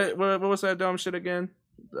 what was that? What was that dumb shit again?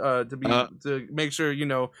 To make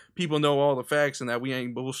sure people know all the facts and that we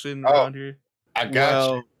ain't bullshitting around here. I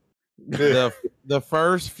got you. The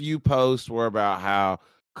first few posts were about how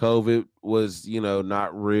COVID was,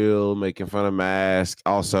 not real, making fun of masks.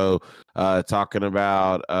 Also, talking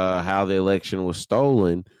about how the election was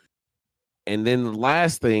stolen. And then the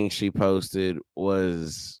last thing she posted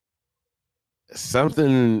was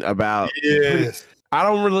something about. Yes. I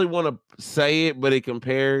don't really want to say it, but it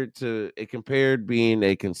compared being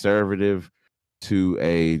a conservative to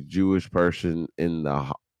a Jewish person in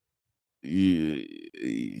the yeah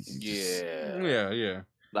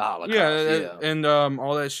the Holocaust, and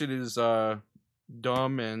all that shit is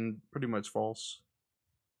dumb and pretty much false.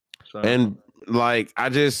 So. And like I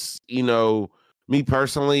just me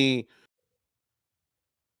personally,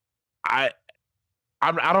 I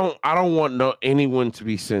don't want anyone to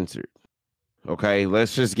be censored. Okay,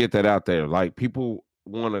 let's just get that out there. Like, people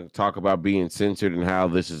want to talk about being censored and how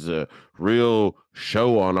this is a real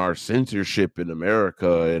show on our censorship in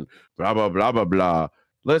America and blah, blah, blah, blah, blah.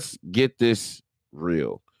 Let's get this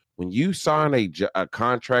real. When you sign a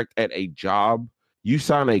contract at a job, you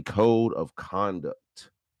sign a code of conduct.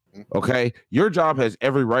 Okay, your job has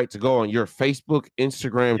every right to go on your Facebook,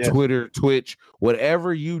 Instagram, Twitter, Twitch,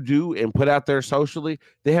 whatever you do and put out there socially.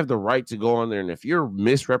 They have the right to go on there. And if you're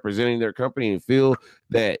misrepresenting their company and feel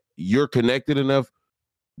that you're connected enough,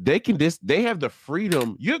 they have the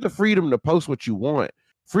freedom. You have the freedom to post what you want.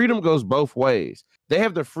 Freedom goes both ways. They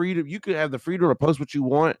have the freedom. You could have the freedom to post what you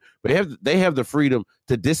want, but they have the freedom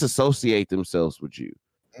to disassociate themselves with you.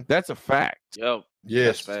 That's a fact. Yo.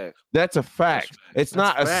 Yes, that's a fact. It's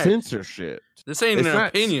not a censorship. This ain't an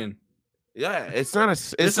opinion. Yeah, it's not a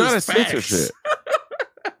censorship.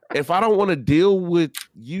 If I don't want to deal with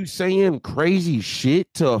you saying crazy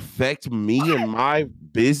shit to affect me and my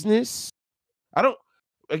business, I don't.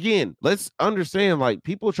 Again, let's understand. Like,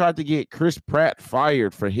 people tried to get Chris Pratt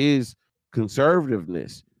fired for his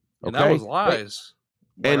conservativeness. Okay? And that was lies.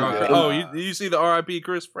 You see the R.I.P.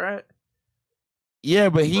 Chris Pratt? Yeah,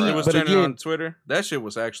 but he was turning on Twitter. That shit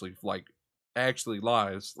was actually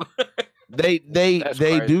lies. They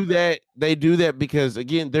do that. They do that because,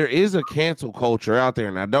 again, there is a cancel culture out there,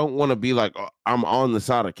 and I don't want to be like, oh, I'm on the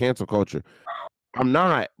side of cancel culture. I'm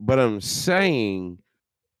not, but I'm saying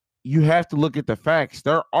you have to look at the facts.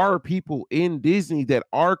 There are people in Disney that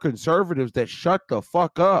are conservatives that shut the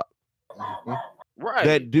fuck up, right?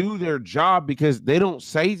 That do their job because they don't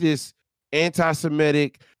say this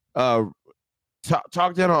anti-Semitic.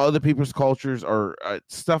 Talk down on other people's cultures or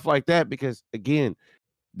stuff like that because, again,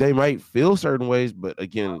 they might feel certain ways, but,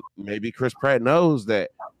 again, maybe Chris Pratt knows that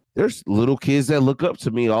there's little kids that look up to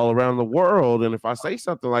me all around the world, and if I say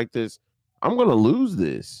something like this, I'm going to lose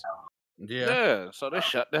this. Yeah, so they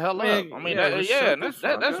shut the hell Man, up. I mean, shut and the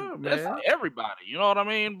fuck that's up, man. everybody. You know what I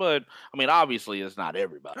mean? But I mean, obviously, it's not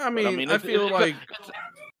everybody. I But, mean, I feel like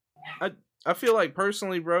I feel like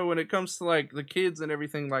personally, bro, when it comes to like the kids and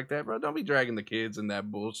everything like that, bro, don't be dragging the kids in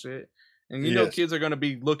that bullshit. And you know, kids are gonna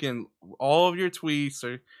be looking all of your tweets,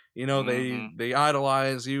 or you know, they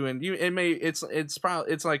idolize you, and it's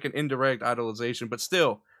probably it's like an indirect idolization, but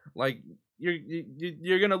still, like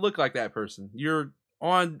you're gonna look like that person. You're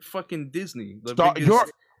on fucking Disney, the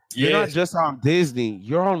biggest. You're not just on Disney.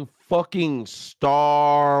 You're on fucking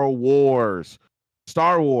Star Wars.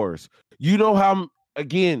 Star Wars. You know how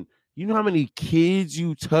many kids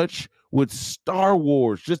you touch with Star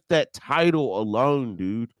Wars? Just that title alone,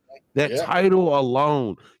 dude. That title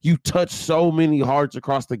alone. You touch so many hearts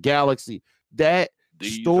across the galaxy. That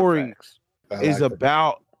story is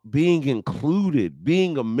about being included,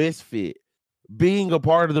 being a misfit, being a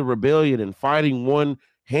part of the rebellion, and fighting one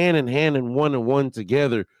hand in hand and one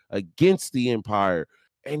together against the Empire.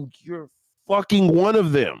 And you're fucking one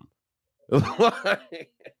of them. Yeah,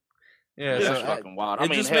 that's so fucking wild. I it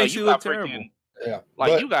mean, just hell, makes you you got look freaking terrible. Yeah,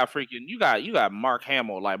 like you got Mark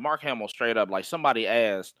Hamill. Like Mark Hamill straight up, like somebody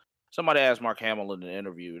asked Mark Hamill in an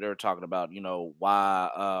interview. They were talking about, you know, why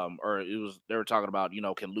they were talking about, you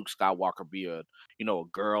know, can Luke Skywalker be a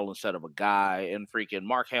girl instead of a guy? And freaking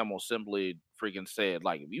Mark Hamill simply freaking said,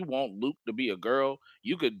 like, if you want Luke to be a girl,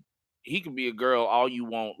 he could be a girl all you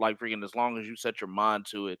want, like freaking as long as you set your mind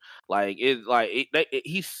to it. Like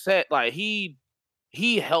he said, like he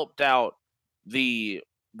helped out the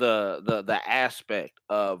the aspect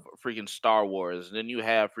of freaking Star Wars. And then you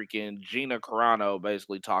have freaking Gina Carano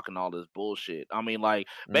basically talking all this bullshit. I mean, like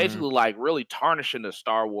basically like really tarnishing the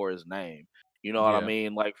Star Wars name. You know what I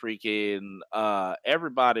mean? Like freaking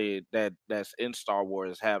everybody that's in Star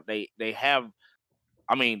Wars they have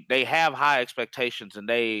high expectations, and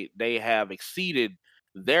they have exceeded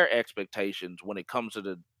their expectations when it comes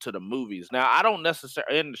to the movies. Now, I don't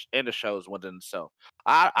necessarily in the shows within itself.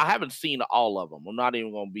 I haven't seen all of them. I'm not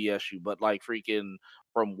even gonna BS you, but like freaking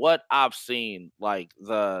from what I've seen, like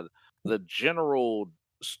the general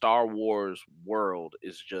Star Wars world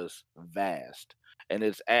is just vast. And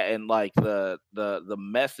and like the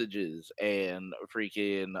messages and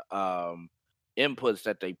freaking inputs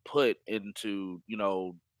that they put into, you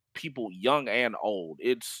know, people young and old.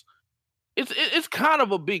 It's kind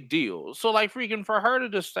of a big deal. So like freaking for her to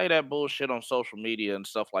just say that bullshit on social media and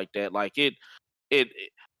stuff like that, like it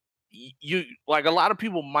you like a lot of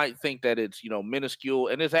people might think that it's, you know, minuscule,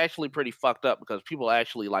 and it's actually pretty fucked up because people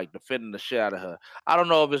actually like defending the shit out of her. I don't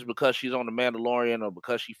know if it's because she's on the Mandalorian or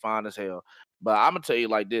because she fine as hell, but I'm gonna tell you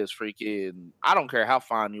like this, freaking I don't care how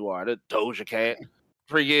fine you are, that Doja Cat.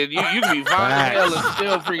 Freaking you can be fine as hell and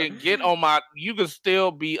still freaking get on my. You can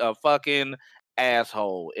still be a fucking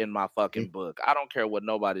asshole in my fucking book. I don't care what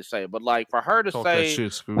nobody say, but like for her to say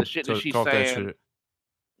the shit that she's saying.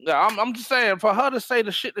 Yeah, I'm just saying for her to say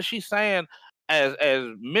the shit that she's saying as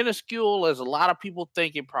minuscule as a lot of people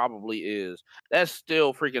think it probably is, that's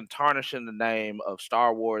still freaking tarnishing the name of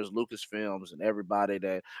Star Wars, Lucasfilms, and everybody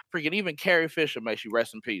that freaking even Carrie Fisher, may she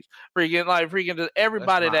rest in peace. Freaking just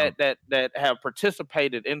everybody that have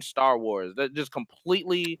participated in Star Wars, that just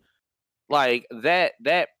completely like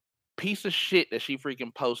that piece of shit that she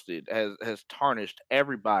freaking posted has tarnished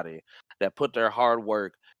everybody that put their hard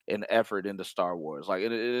work and effort into Star Wars. Like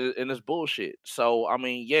and it's bullshit. So I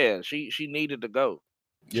mean, yeah, she needed to go.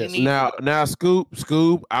 Yes. Now,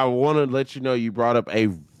 Scoop, I want to let you know you brought up a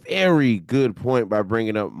very good point by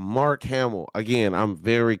bringing up Mark Hamill. Again, I'm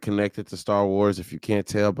very connected to Star Wars. If you can't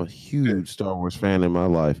tell, I'm a huge Star Wars fan in my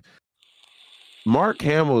life. Mark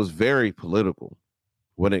Hamill is very political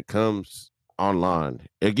when it comes online.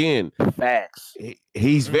 Again, facts.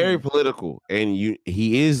 He's very political, and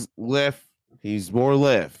he is left. He's more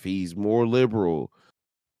left. He's more liberal.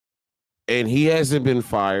 And he hasn't been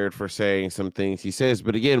fired for saying some things he says.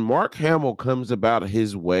 But again, Mark Hamill comes about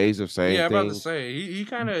his ways of saying things. Yeah, I'm about to say he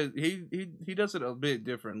kind of he does it a bit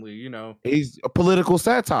differently, you know. He's a political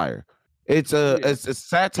satire. It's a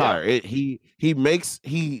satire. Yeah. He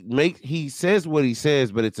says what he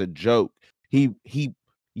says, but it's a joke. He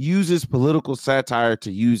uses political satire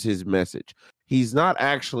to use his message. He's not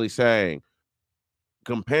actually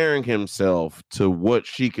comparing himself to what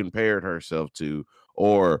she compared herself to,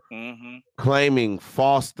 or claiming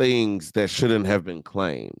false things that shouldn't have been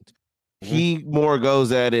claimed. He more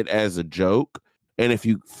goes at it as a joke. And if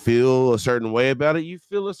you feel a certain way about it, you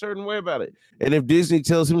feel a certain way about it. And if Disney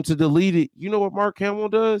tells him to delete it, you know what Mark Hamill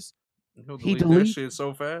does? He deletes that shit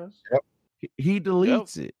so fast. Yep. He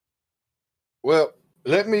deletes it. Well,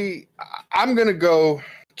 I'm going to go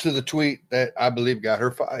to the tweet that I believe got her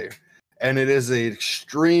fired. and it is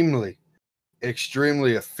extremely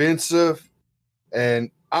offensive. And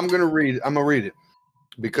I'm gonna read it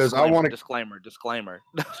because I want to disclaimer.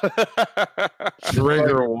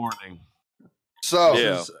 Trigger warning.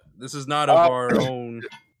 So this is not of our own.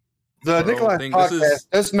 The Nikolai thing. podcast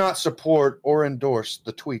does not support or endorse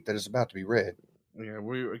the tweet that is about to be read. Yeah,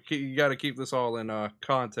 you got to keep this all in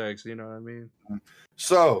context. You know what I mean?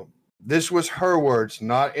 So this was her words,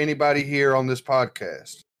 not anybody here on this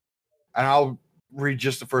podcast. And I'll read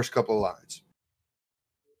just the first couple of lines.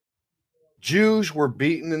 Jews were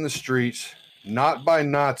beaten in the streets, not by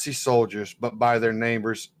Nazi soldiers, but by their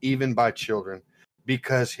neighbors, even by children.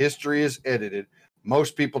 Because history is edited,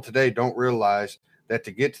 most people today don't realize that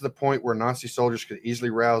to get to the point where Nazi soldiers could easily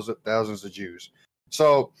rouse up thousands of Jews.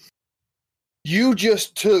 So you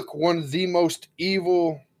just took one of the most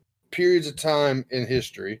evil periods of time in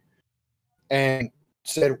history and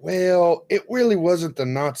said, well, it really wasn't the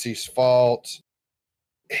Nazis' fault.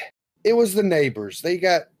 It was the neighbors. They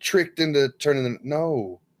got tricked into turning them.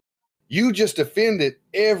 No. You just offended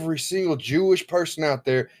every single Jewish person out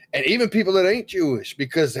there, and even people that ain't Jewish,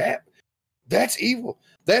 because that's evil.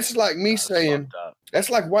 That's like me saying, that's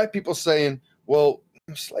like white people saying, well,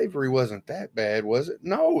 slavery wasn't that bad, was it?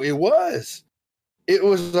 No, it was. It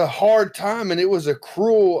was a hard time, and it was a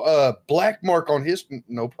cruel black mark on history.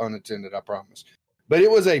 No pun intended, I promise. But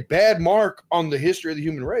it was a bad mark on the history of the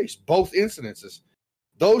human race, both incidences.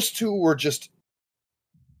 Those two were just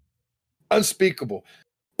unspeakable.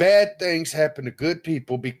 Bad things happen to good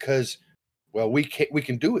people because, well, we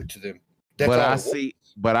can do it to them.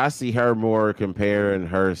 But I see her more comparing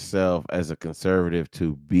herself as a conservative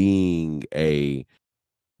to being a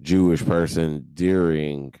Jewish person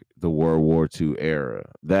during the World War II era.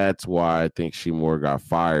 That's why I think she more got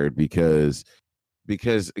fired because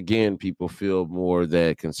again, people feel more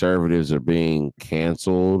that conservatives are being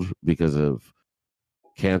canceled because of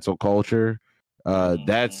cancel culture. And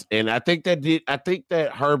I think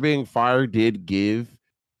that her being fired did give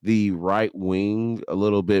the right wing a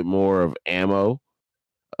little bit more of ammo.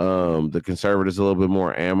 The conservatives a little bit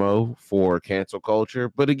more ammo for cancel culture.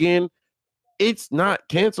 But again, it's not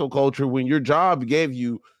cancel culture when your job gave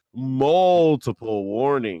you multiple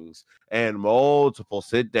warnings and multiple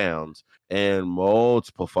sit downs and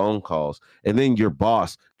multiple phone calls. And then your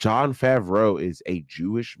boss, Jon Favreau, is a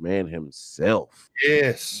Jewish man himself.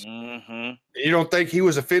 Yes. Mm-hmm. You don't think he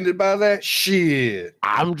was offended by that? Shit.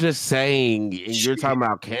 I'm just saying, you're talking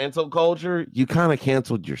about cancel culture. You kind of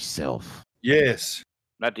canceled yourself. Yes.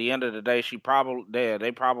 At the end of the day,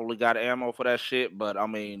 they probably got ammo for that shit. But I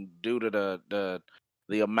mean, due to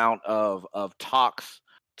the amount of talks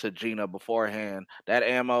to Gina beforehand, that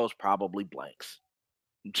ammo is probably blanks.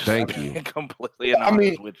 Thank you. Completely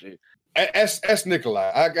honest with you. As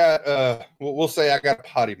Nikolai, I got we'll say I got a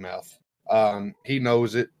potty mouth. He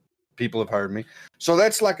knows it. People have heard me. So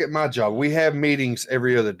that's like at my job. We have meetings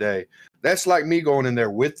every other day. That's like me going in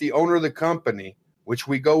there with the owner of the company, which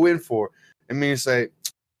we go in for, and me say,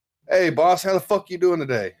 hey, boss, how the fuck you doing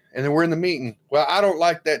today? And then we're in the meeting. Well, I don't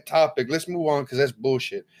like that topic. Let's move on because that's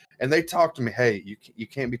bullshit. And they talk to me, hey, you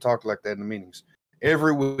can't be talking like that in the meetings.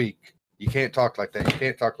 Every week, you can't talk like that. You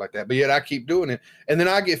can't talk like that. But yet I keep doing it. And then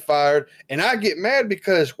I get fired. And I get mad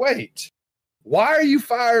because, wait, why are you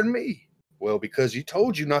firing me? Well, because you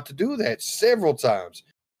told you not to do that several times.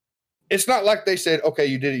 It's not like they said, okay,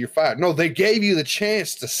 you did it, you're fired. No, they gave you the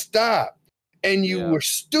chance to stop. And you were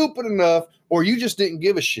stupid enough, or you just didn't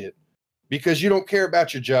give a shit because you don't care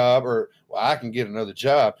about your job, or, well, I can get another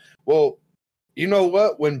job. Well, you know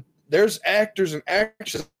what? When there's actors and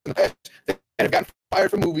actresses that have gotten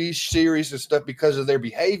fired from movies, series, and stuff because of their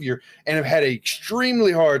behavior and have had an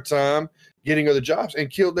extremely hard time getting other jobs and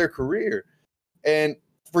killed their career. And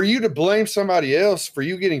for you to blame somebody else for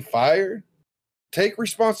you getting fired, take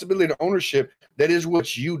responsibility and ownership. That is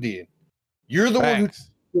what you did. You're the one who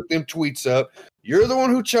put them tweets up. You're the one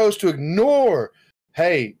who chose to ignore,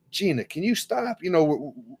 hey, Gina, can you stop? You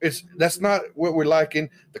know, that's not what we're liking.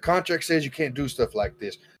 The contract says you can't do stuff like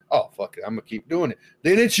this. Oh, fuck it. I'm going to keep doing it.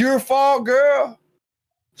 Then it's your fault, girl.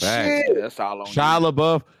 Shit. Yeah, that's all on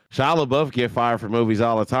Shia LaBeouf get fired from movies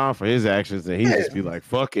all the time for his actions, and he just be like,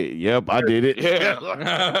 fuck it. Yep, I did it.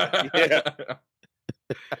 Yeah.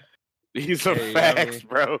 These are facts,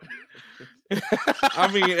 bro.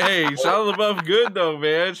 I mean, hey, Shia LaBeouf good though,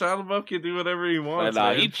 man. Shia LaBeouf can do whatever he wants.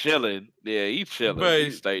 Nah, he chilling. Yeah, he chilling. But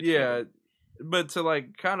chilling. But to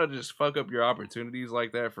like kind of just fuck up your opportunities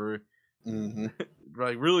like that for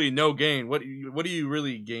like really no gain. What do you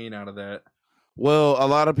really gain out of that? Well, a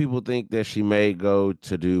lot of people think that she may go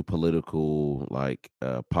to do political like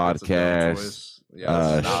podcasts.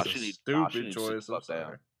 Yeah, stupid choice. I'm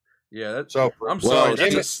sorry. Yeah, that's, So I'm Well, sorry.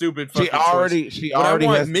 That's she- a stupid She fucking already, choice. she Would I already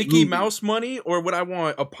want has Mickey movie. Mouse money or would I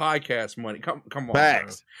want a podcast money? Come on,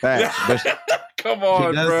 Facts, bro. facts. But Come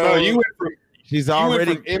on, does- bro. no, you went from she's you went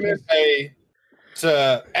already from MMA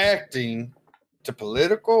to acting to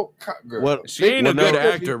political. Girl, What- She ain't Well, a good no,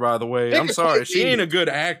 actor, by the way. I'm Nigga, sorry. she She ain't a is. good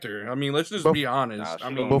actor. I mean, let's just Bef- be honest. Nah, I she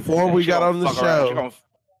mean, gonna- Before we she got gonna on the fuck around. She show, gonna-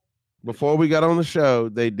 before we got on the show,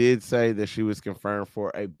 they did say that she was confirmed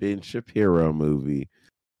for a Ben Shapiro movie.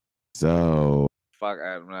 So Fuck,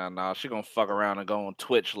 nah, she gonna fuck around and go on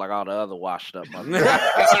Twitch like all the other washed up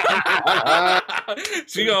motherfuckers.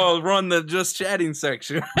 she gonna run the just chatting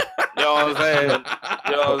section. You know what I'm saying?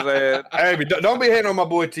 You know what I'm saying? Hey, but don't be hating on my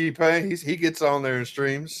boy T-Pain. He gets on there and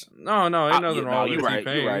streams. No, ain't nothing wrong with you're right.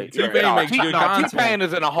 T-Pain. You're right. T-Pain makes good content. T-Pain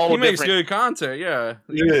is in a whole He makes different. good content. Yeah.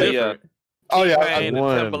 Yeah. Different. Oh yeah, T-Pain and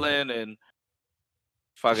One. Timberland and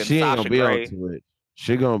fucking she ain't Sasha gonna be Grey. on Twitch.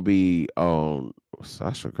 She gonna be on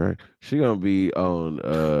Sasha Grey. She gonna be on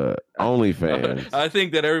OnlyFans. I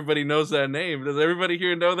think that everybody knows that name. Does everybody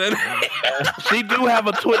here know that? She do have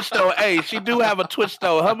a Twitch though. Hey, she do have a Twitch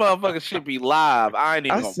though. Her motherfucker should be live. I ain't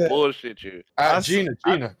even I gonna said- bullshit you. Gina,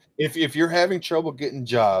 if you're having trouble getting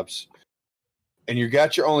jobs and you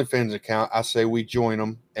got your OnlyFans account, I say we join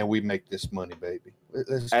them and we make this money, baby.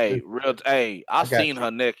 Hey, I got seen you. her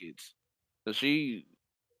naked. So she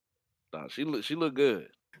look good.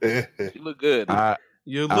 She look good.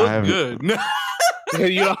 You I look haven't- good.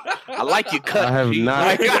 You know, I like your cut. I have G.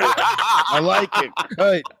 not- I like it.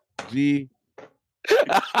 Cut. G.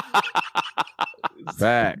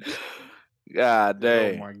 Facts. God Oh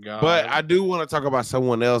dang. my god. But I do want to talk about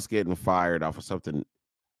someone else getting fired off of something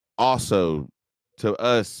also to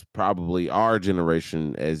us, probably our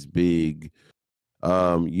generation, as big.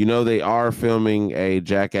 They are filming a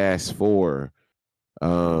Jackass 4.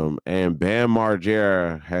 And Bam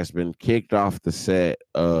Margera has been kicked off the set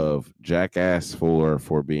of Jackass 4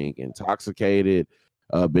 for being intoxicated,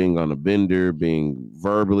 being on a bender, being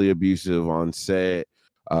verbally abusive on set.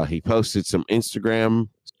 He posted some Instagram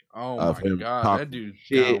Oh of my him god, talking that dude's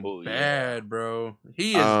shit. down Oh, yeah. bad, bro. He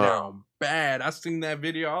is down bad. I seen that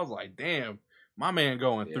video. I was like, damn, my man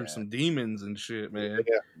going through Yeah. some demons and shit, man.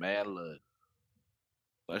 Man, look.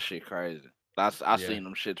 That shit crazy. I Yeah. seen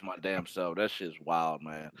them shits my damn self. That shit's wild,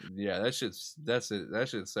 man. Yeah, that's it. That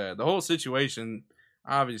shit's sad. The whole situation,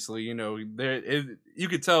 obviously, you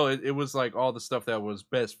could tell it was like all the stuff that was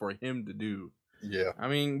best for him to do. Yeah. I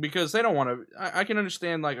mean, because they don't want to. I can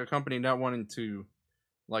understand like a company not wanting to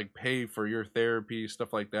like pay for your therapy,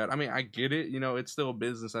 stuff like that. I mean, I get it. It's still a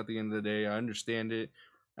business at the end of the day. I understand it.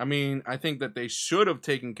 I mean, I think that they should have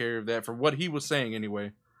taken care of that for what he was saying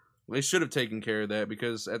anyway. They should have taken care of that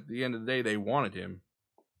because at the end of the day, they wanted him.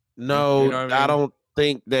 No, You know what I I mean? don't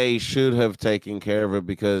think they should have taken care of it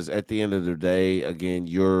because at the end of the day, again,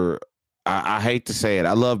 I hate to say it.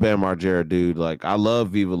 I love Bam Margera, dude. Like, I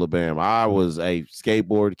love Viva La Bam. I was a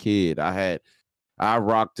skateboard kid. I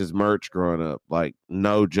rocked his merch growing up. Like,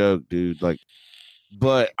 no joke, dude. Like,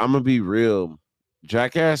 but I'm gonna be real.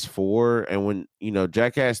 Jackass 4 and when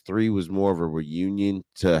Jackass 3 was more of a reunion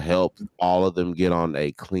to help all of them get on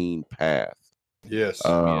a clean path. Yes.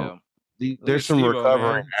 Yeah. There's some Steve-O,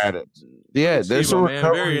 recovering man. addicts. Yeah, there's Steve-O, some man.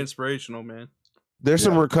 recovering. Very inspirational, man. There's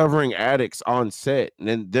some recovering addicts on set,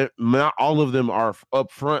 and not all of them are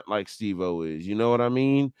up front like Steve-O is. You know what I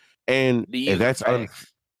mean? And These that's are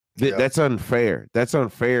facts. that's unfair. That's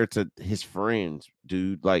unfair to his friends,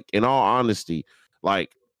 dude. Like, in all honesty,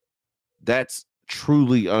 like, that's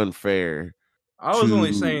truly unfair. I was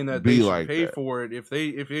only to saying that be they should like pay that. for it if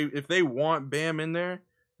they want Bam in there.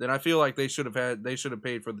 Then I feel like they should have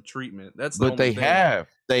paid for the treatment. That's the But only they thing.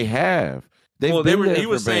 have. They've Well, been there he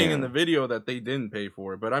was for saying Bam. in the video that they didn't pay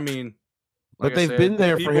for it, but I mean, But like I they've said, been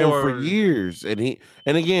there for people him for are- years, and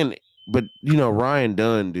again, but Ryan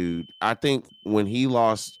Dunn, dude. I think when he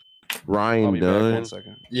lost I'll Ryan be back Dunn, one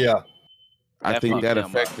second. Yeah. I That think fucked that him up.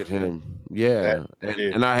 affected him. Yeah, That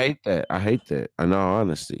did. and I hate that. I hate that. In all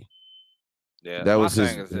honesty, Yeah. that my was his.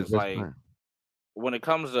 thing is his it's best like friend. when it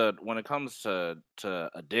comes to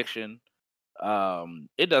addiction,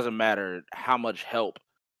 it doesn't matter how much help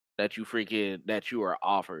that you are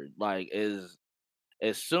offered. Like, as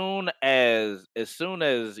soon as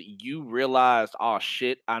you realized, oh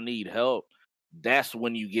shit, I need help, that's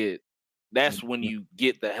when you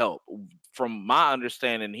get the help. From my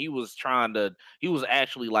understanding, he was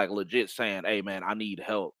actually like legit saying, hey man, I need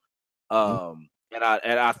help. And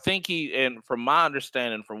I think and from my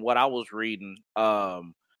understanding, from what I was reading,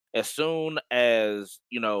 as soon as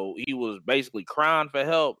he was basically crying for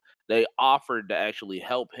help, they offered to actually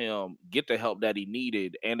help him get the help that he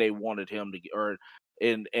needed, and they wanted him to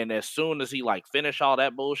And as soon as he like finish all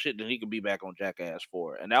that bullshit, then he can be back on Jackass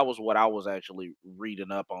 4. And that was what I was actually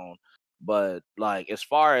reading up on. But like as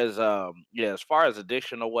far as as far as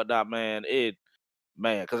addiction or whatnot, man,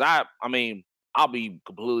 because I mean, I'll be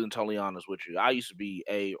completely and totally honest with you. I used to be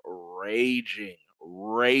a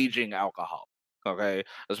raging alcoholic. Okay,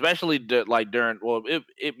 especially like during it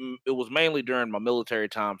was mainly during my military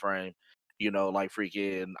time frame. You know, like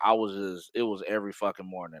freaking, it was every fucking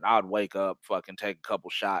morning. I'd wake up, fucking take a couple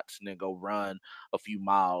shots, and then go run a few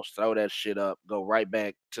miles, throw that shit up, go right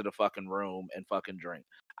back to the fucking room and fucking drink.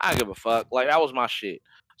 I don't give a fuck. Like that was my shit.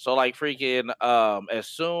 So like freaking, as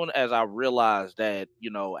soon as I realized that,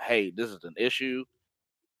 hey, this is an issue,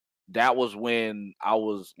 that was when I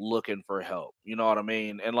was looking for help. You know what I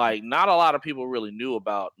mean? And like not a lot of people really knew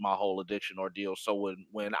about my whole addiction ordeal. So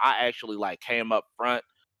when I actually like came up front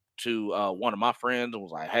to one of my friends and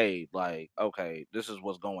was like, "Hey, like, okay, this is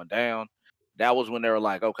what's going down." That was when they were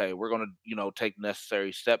like, "Okay, we're gonna, take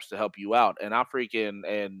necessary steps to help you out." And I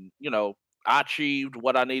achieved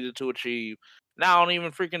what I needed to achieve. Now I don't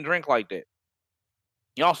even freaking drink like that.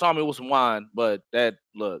 Y'all saw me with some wine, but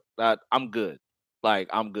I'm good. Like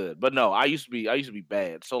I'm good. But no, I used to be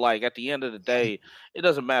bad. So like at the end of the day, it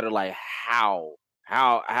doesn't matter like how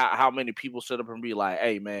many people sit up and be like,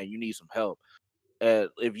 "Hey man, you need some help."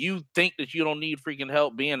 If you think that you don't need freaking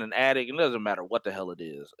help being an addict, it doesn't matter what the hell it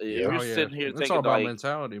is. If Yeah. you're Oh yeah, sitting here it's all thinking about like,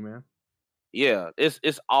 mentality, man. yeah,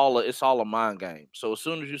 it's all a mind game. So as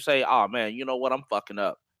soon as you say, "Oh man, you know what, I'm fucking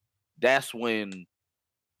up," that's when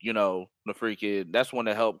that's when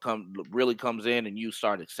the help really comes in and you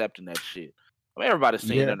start accepting that shit. I mean, everybody's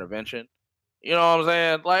seen Yeah. intervention. You know what I'm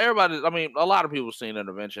saying? Like everybody, I mean, a lot of people seen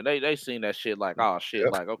intervention. They seen that shit like, oh shit,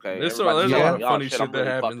 Yep. like okay, There's everybody a telling lot Yeah. of me, oh funny shit, shit I'm that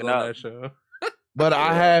really happens fucking on up. that show. But I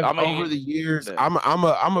Yeah, have I mean, over the years, yeah.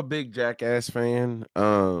 I'm a big Jackass fan.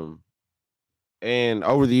 And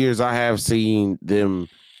over the years, I have seen them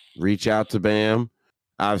reach out to Bam.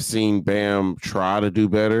 I've seen Bam try to do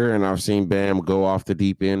better, and I've seen Bam go off the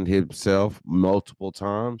deep end himself multiple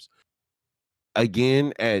times.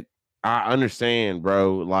 Again, I understand,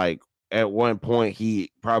 bro. Like at one point,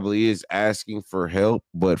 he probably is asking for help,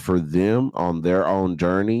 but for them on their own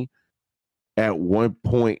journey, at one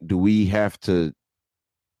point, do we have to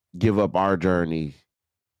give up our journey?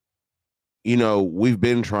 We've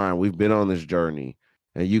been trying, we've been on this journey,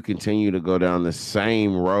 and you continue to go down the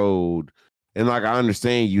same road. And like, I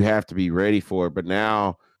understand you have to be ready for it, but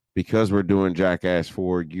now because we're doing Jackass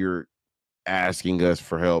 4, you're asking us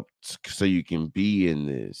for help so you can be in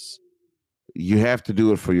this. You have to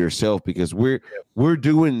do it for yourself because we're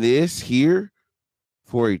doing this here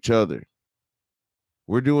for each other.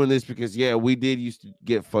 We're doing this because we did used to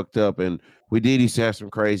get fucked up and we did used to have some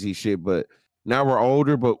crazy shit, but now we're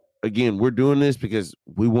older. But again, we're doing this because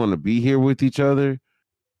we want to be here with each other,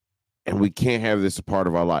 and we can't have this a part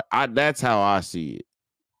of our life. That's how I see it.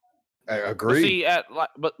 I But agree.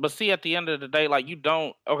 see at the end of the day, like you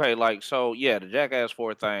don't okay, like so yeah, the Jackass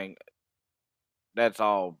 4 thing, that's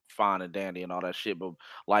all fine and dandy and all that shit, but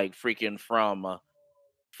like freaking from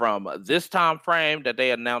this time frame that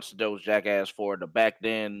they announced those Jackass 4 to back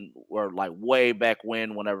then, or like way back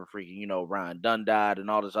whenever freaking Ryan Dunn died and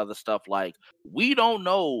all this other stuff, like we don't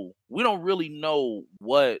really know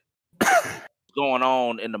what's going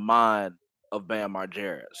on in the mind of Bam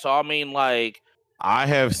Margera. So I mean, like I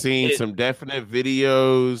have seen it. some definite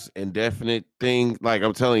videos and definite things. Like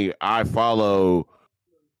I'm telling you, I follow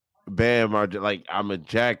Bam Margera. Like I'm a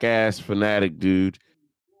Jackass fanatic, dude.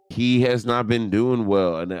 He has not been doing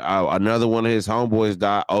well, and another one of his homeboys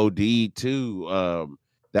died OD too.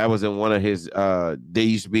 That was in one of his. They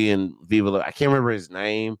used to be in Viva. I can't remember his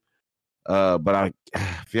name. But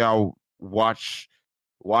if y'all watch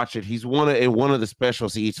it, he's in one of the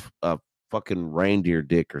specials. He eats a fucking reindeer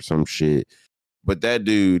dick or some shit. But that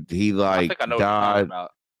dude, he I like think I know what you're talking died.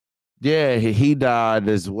 about. Yeah, he died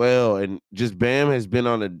as well, and just Bam has been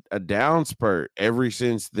on a down spurt ever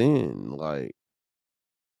since then. Like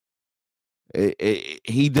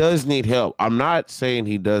he does need help. I'm not saying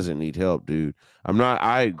he doesn't need help, dude.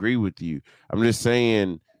 I agree with you. I'm just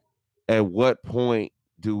saying, at what point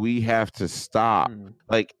do we have to stop? Mm.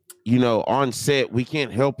 Like, on set, we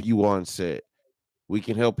can't help you on set. We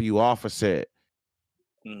can help you off a set.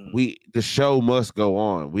 Mhm. The show must go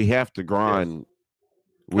on. We have to Yes. grind.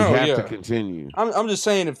 We Oh have to yeah. continue. I'm just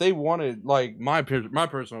saying, if they wanted, like my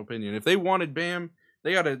personal opinion, if they wanted Bam,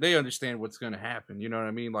 they understand what's gonna happen. You know what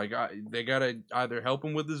I mean? Like they gotta either help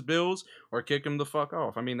him with his bills or kick him the fuck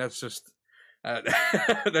off. I mean, that's just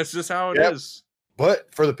that's just how it is.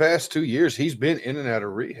 But for the past 2 years, he's been in and out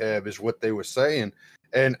of rehab, is what they were saying.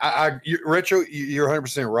 And Retro, you're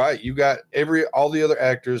 100% right. You got all the other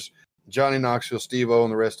actors, Johnny Knoxville, Steve-O,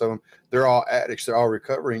 and the rest of them. They're all addicts. They're all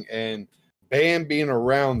recovering. And Bam being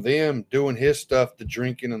around them, doing his stuff, the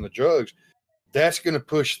drinking and the drugs, that's going to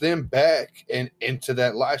push them back and into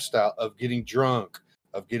that lifestyle of getting drunk,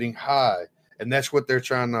 of getting high. And that's what they're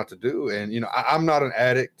trying not to do. And, I'm not an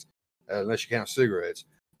addict, unless you count cigarettes.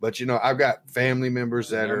 But, I've got family members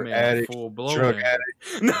that are addicts, drug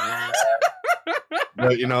addicts.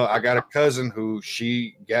 But, I got a cousin who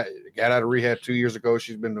she got out of rehab 2 years ago.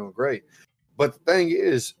 She's been doing great. But the thing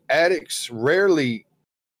is, addicts rarely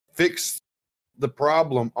fix the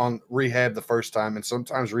problem on rehab the first time. And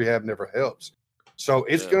sometimes rehab never helps. So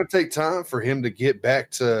it's going to take time for him to get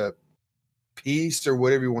back to peace or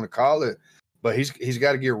whatever you want to call it. But he's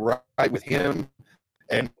got to get right with him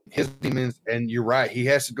and his demons. And you're right. He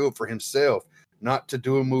has to do it for himself, not to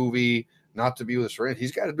do a movie, not to be with his friends.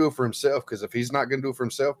 He's got to do it for himself, because if he's not going to do it for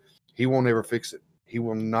himself, he won't ever fix it. He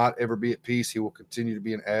will not ever be at peace. He will continue to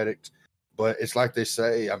be an addict. But it's like they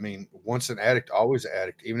say, I mean, once an addict, always an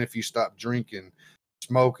addict. Even if you stop drinking,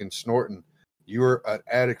 smoking, snorting, you're an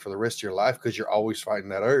addict for the rest of your life, because you're always fighting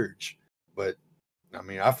that urge. But, I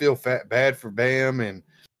mean, I feel bad for Bam, and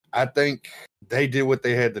I think they did what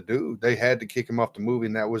they had to do. They had to kick him off the movie,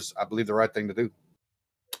 and that was, I believe, the right thing to do.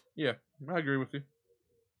 Yeah, I agree with you.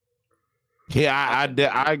 Yeah,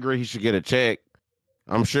 I agree. He should get a check.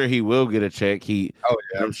 I'm sure he will get a check.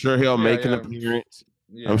 I'm sure he'll make an appearance.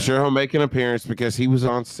 Yeah. I'm sure he'll make an appearance, because he was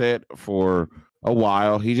on set for a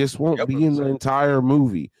while. He just won't be in the entire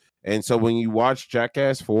movie. And so when you watch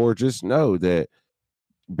Jackass 4, just know that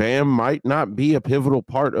Bam might not be a pivotal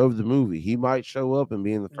part of the movie. He might show up and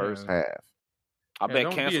be in the first half. I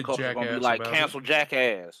bet cancel culture is gonna be like cancel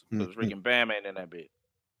Jackass, because freaking Bam ain't in that bit.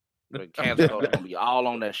 But cancel culture gonna be all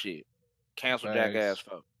on that shit. Cancel Jackass,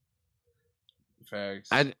 folks. Facts.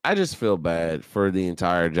 I just feel bad for the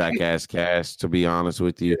entire Jackass cast, to be honest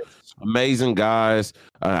with you. Amazing guys.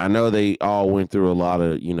 I know they all went through a lot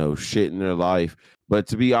of, shit in their life, but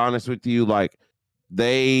to be honest with you, like,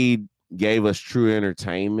 they gave us true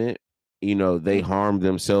entertainment. They harmed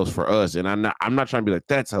themselves for us, and I'm not trying to be like,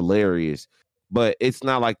 that's hilarious, but it's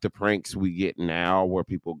not like the pranks we get now where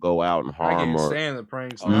people go out and harm or stand the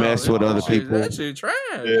pranks mess with other people. That shit trash.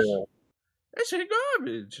 Yeah. That shit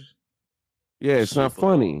garbage. Yeah, it's not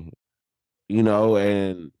funny,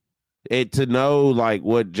 and to know like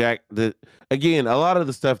what again, a lot of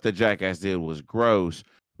the stuff that Jackass did was gross,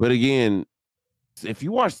 but again, if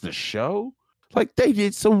you watch the show, like, they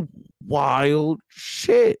did some wild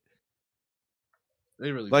shit.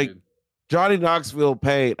 They really like did. Johnny Knoxville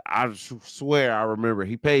paid, I swear I remember,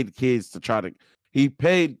 he paid kids to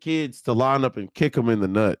line up and kick them in the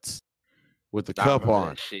nuts with the cup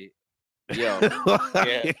on. Shit. Yo,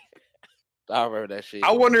 yeah. I remember that shit.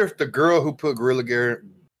 I wonder if the girl who put Gorilla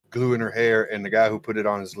Glue in her hair and the guy who put it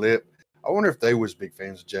on his lip, I wonder if they was big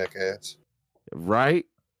fans of Jackass. Right?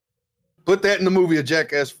 Put that in the movie of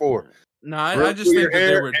Jackass 4. No, I just think that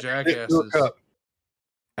they were jackasses.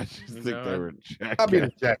 I just think they were jackasses. I'll be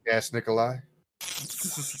the jackass, Nikolai.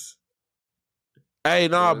 Hey,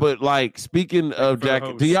 no, but like, speaking of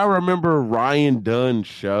Jackass, do y'all remember Ryan Dunn's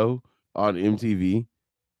show on MTV?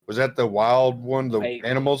 Was that the wild one, the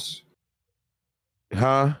animals?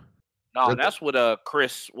 Huh? No, that's what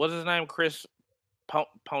Chris, what's his name? Chris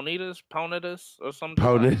Ponitas or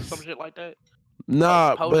something, some shit like that.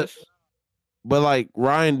 Nah, but like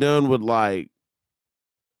Ryan Dunn would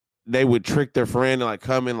they would trick their friend and like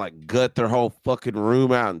come and like gut their whole fucking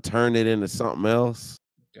room out and turn it into something else.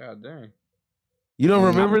 God dang. You don't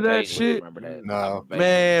remember that shit? Remember that. No.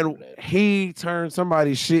 Man, he turned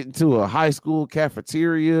somebody's shit into a high school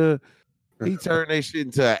cafeteria. He turned their shit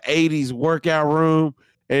into an 80s workout room.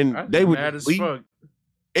 And they would leave. Fuck.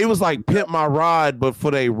 It was like Pimp My Ride, but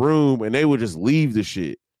for their room, and they would just leave the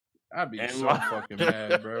shit. I'd be so fucking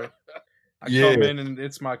mad, bro. I come in and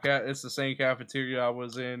it's the same cafeteria I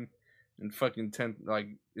was in fucking 10th, like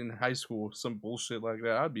in high school, some bullshit like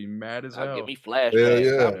that. I'd be mad as hell. Give me flashbacks.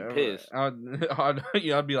 Yeah. I'd be pissed.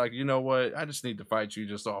 I'd be like, you know what? I just need to fight you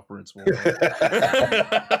just off principle.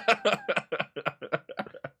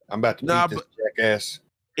 I'm about to beat this jackass.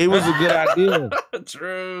 It was a good idea.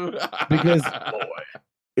 True.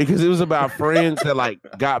 Because it was about friends that like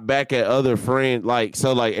got back at other friends. Like,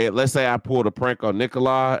 so like, let's say I pulled a prank on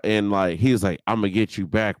Nikolai and like, he was like, I'm gonna get you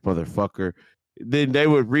back, motherfucker. Then they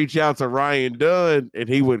would reach out to Ryan Dunn and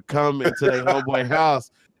he would come into their homeboy house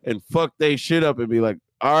and fuck they shit up and be like,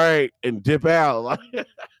 all right, and dip out. Like,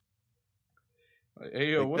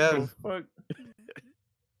 hey, yo, what the fuck?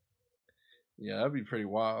 Yeah, that'd be pretty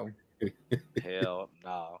wild. Hell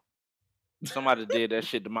no. somebody did that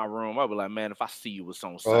shit to my room, I'd be like, man, if I see you with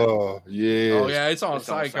some site, Oh yeah. Oh yeah, it's on It's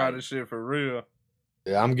on site kind site. of shit for real.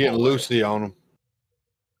 Yeah, I'm getting Lucy on them.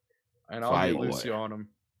 And I'll Fight get Lucy away. on them.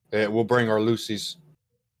 Yeah, we'll bring our Lucy's.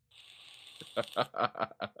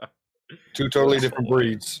 Two totally different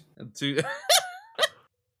breeds. His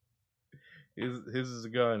is a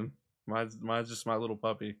gun. Mine's just my little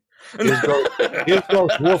puppy. His goes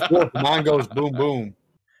woof woof. Mine goes boom boom.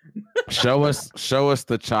 Show us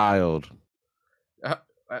the child.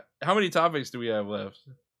 How many topics do we have left?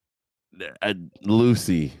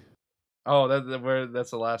 Lucy. Oh, that's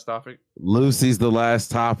the last topic. Lucy's the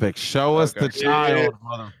last topic. Show us the child,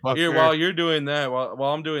 motherfucker. Here, while you're doing that,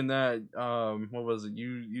 while I'm doing that, what was it?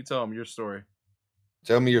 You tell them your story.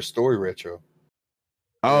 Tell me your story, Retro.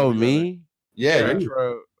 Oh, me? Yeah.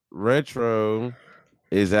 Retro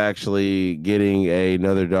is actually getting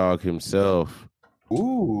another dog himself.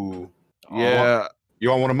 Ooh. Yeah. You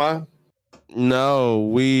want one of mine? No,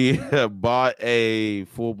 we bought a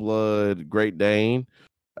full-blood Great Dane.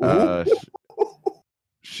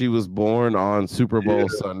 She was born on Super Bowl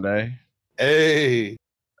Sunday. Hey.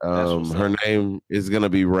 Her name is gonna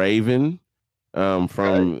be Raven.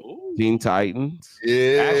 From Teen Titans.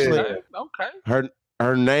 Yeah. Actually, okay.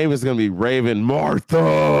 Her name is gonna be Raven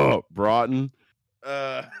Martha Broughton.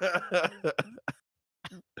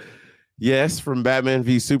 Yes, from Batman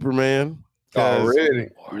v Superman. Already.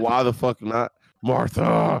 Why the fuck not?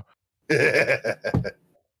 Martha.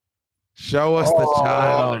 Show us the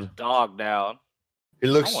child. Dog down. He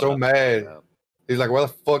looks so mad. He's like, "Why the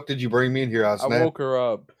fuck did you bring me in here?" I woke her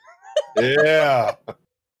up. Yeah.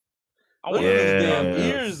 Look at his damn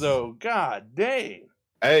ears, though. God dang.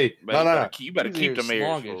 Hey, no. You better keep them ears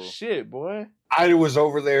long as shit, boy. I was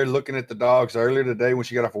over there looking at the dogs earlier today when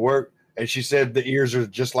she got off of work, and she said the ears are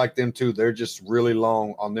just like them too. They're just really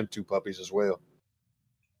long on them two puppies as well.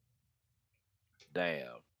 Damn.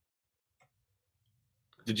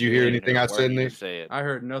 Did you hear anything I said, Nick? I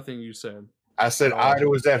heard nothing you said. I said Ida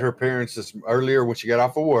was at her parents' earlier when she got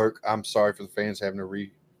off of work. I'm sorry for the fans having to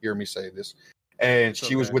hear me say this. And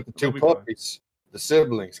she was with the two puppies, the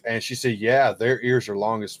siblings. And she said, yeah, their ears are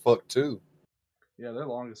long as fuck too. Yeah, they're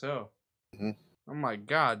long as hell. Mm-hmm. I'm like,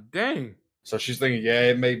 God dang. So she's thinking, yeah,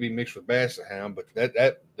 it may be mixed with Basset Hound, but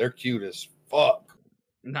that they're cute as fuck.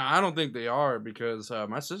 Nah, I don't think they are because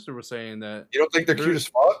my sister was saying that. You don't think they're cute as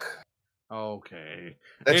fuck? Okay.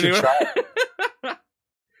 That's anyway. your child.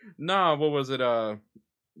 Nah, what was it?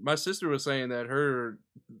 My sister was saying that her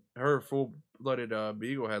full-blooded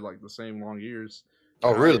beagle had like the same long ears.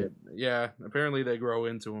 Oh, really? Yeah. Apparently they grow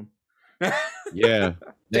into them. Yeah,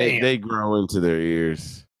 they grow into their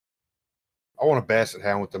ears. I want a Basset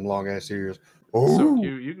Hound with them long ass ears. So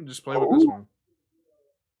cute. You can just play with this one.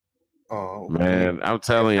 Oh man, I'm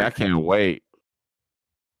telling you, I can't wait.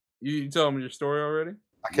 You tell them your story already?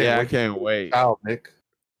 I can't wait. Child, Nick.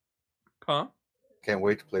 Huh? Can't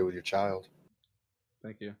wait to play with your child.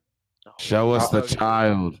 Thank you. Show us the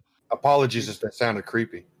child. Apologies if that sounded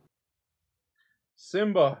creepy.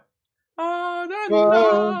 Simba.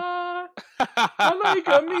 I like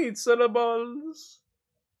a meat syllables.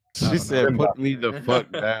 She said, "Put me the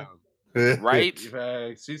fuck down." Right?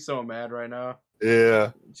 She's so mad right now.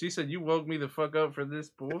 Yeah. She said, "You woke me the fuck up for this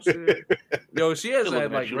bullshit." Yo, she has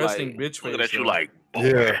that like resting bitch face. Looking at you like, boy,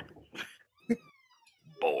 yeah.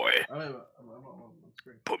 Boy,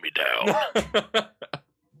 put me down.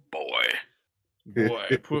 Boy,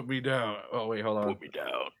 put me down. Oh wait, hold on. Put me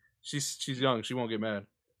down. She's young. She won't get mad.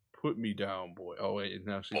 Put me down, boy. Oh wait,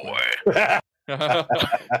 now she's boy. I'm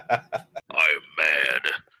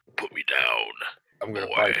mad. Put me down. I'm gonna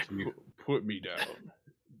fight you. Put me down.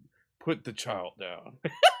 Put the child down.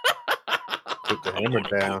 Put the hammer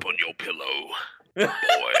down. Poop on your pillow, boy.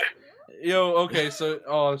 Yo, okay,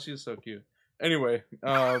 so she's so cute. Anyway,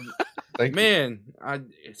 man,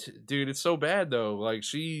 dude, it's so bad though. Like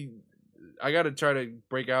I gotta try to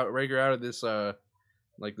break her out of this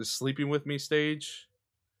like the sleeping with me stage.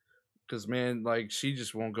 Cause man, like she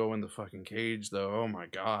just won't go in the fucking cage though. Oh my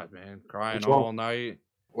god, man, crying all night.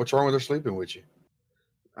 What's wrong with her sleeping with you?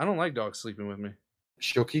 I don't like dogs sleeping with me.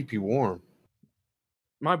 She'll keep you warm.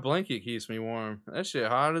 My blanket keeps me warm. That shit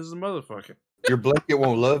hot as a motherfucker. Your blanket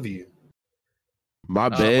won't love you. My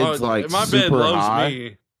bed's like my super bed loves high.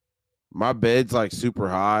 me. My bed's like super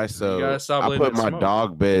high, so I put my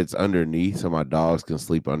dog beds underneath so my dogs can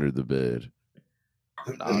sleep under the bed.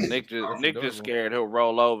 No, Nick just scared he'll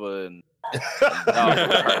roll over and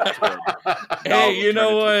hey, you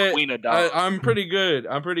know what? I'm pretty good.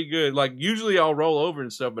 Like usually I'll roll over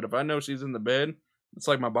and stuff, but if I know she's in the bed, it's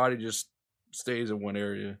like my body just stays in one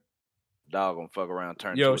area. dog gonna fuck around,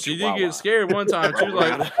 turn Yo, to a she did chihuahua. get scared one time. She was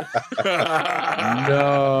like,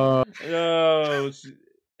 No. yo,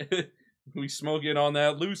 we smoking on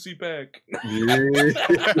that Lucy pack.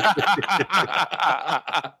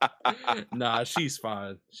 Nah, she's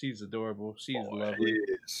fine. She's adorable. She's lovely.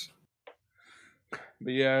 Yes.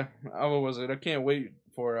 But yeah, what was it? I can't wait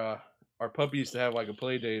for our puppies to have like a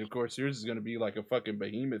play date. Of course, yours is gonna be like a fucking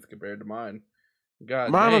behemoth compared to mine.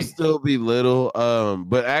 God Mine will dang. still be little.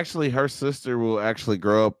 But actually her sister will actually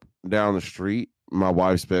grow up down the street. My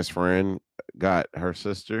wife's best friend got her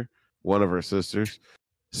sister, one of her sisters.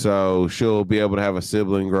 So she'll be able to have a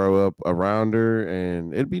sibling grow up around her,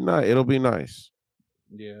 and it'll be nice. It'll be nice.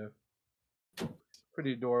 Yeah.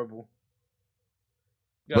 Pretty adorable.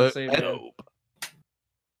 Gotta But say, man.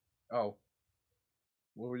 Oh.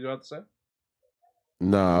 What were you about to say?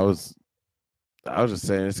 no, I was just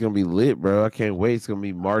saying it's gonna be lit, bro. I can't wait. It's gonna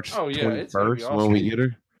be March Oh, yeah, it's gonna be 21st when we get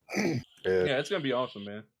her. Yeah, it's gonna be awesome,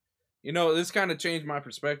 man. You know, this kind of changed my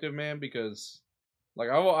perspective, man, because like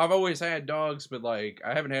I've always had dogs, but like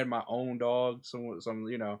I haven't had my own dog. Some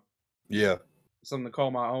you know, Yeah. something to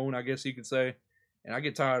call my own, I guess you could say. And I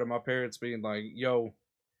get tired of my parents being like, "Yo,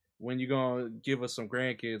 when you gonna give us some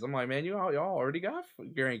grandkids?" I'm like, "Man, y'all already got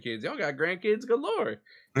grandkids. Y'all got grandkids galore.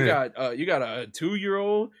 You got a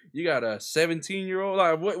 2-year-old, you got a 17-year-old.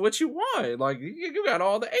 Like, what you want? Like, you got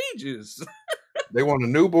all the ages." They want a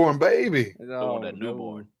newborn baby. No, that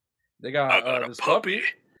newborn. They got this puppy.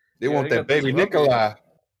 They Yeah, want they that got this baby puppy. Nikolai.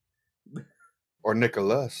 Or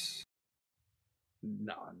Nicholas.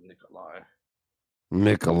 Nah, Nikolai.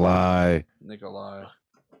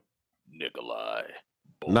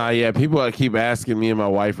 Nah, yeah, people keep asking me and my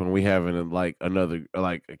wife when we having like another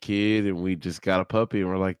like a kid and we just got a puppy and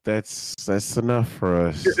we're like, that's enough for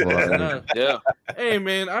us. Like, Yeah. Hey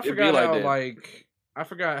man, I It'd be forgot like how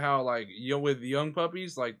that. with young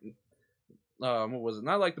puppies, like what was it?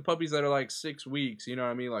 Not like the puppies that are like 6 weeks, you know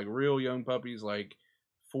what I mean? Like real young puppies, like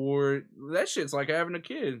 4. That shit's like having a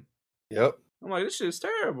kid. Yep. I'm like, this shit's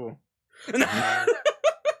terrible.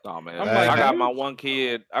 Oh man, I'm I like, got dude. my one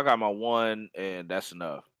kid. I got my one, and that's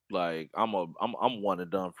enough. Like I'm one and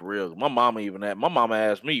done for real. My mama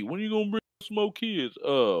asked me, "When you gonna bring some more kids?"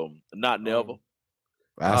 Not never.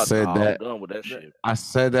 I said I'm that. done with that shit. I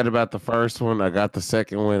said that about the first one. I got the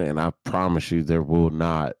second one, and I promise you, there will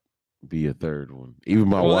not be a third one. Even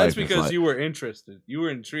my Well, wife. that's because like, you were interested. You were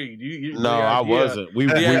intrigued. No, I wasn't. The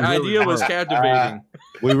really idea was weren't. captivating.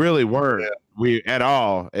 We really weren't. We at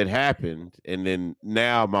all. It happened, and then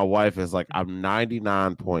now my wife is like, I'm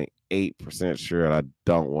 99.8% sure I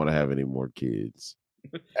don't want to have any more kids.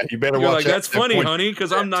 You better You're watch like, that's funny, honey,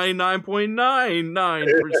 because I'm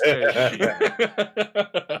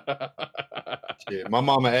 99.99%. Yeah, my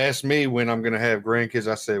mama asked me when I'm gonna have grandkids.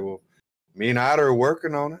 I said, well, me and Ida are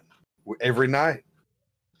working on it every night,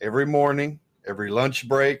 every morning, every lunch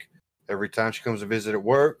break, every time she comes to visit at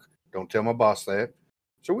work. Don't tell my boss that.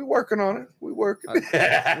 So we working on it. We working.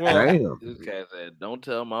 Damn. This cat said, "Don't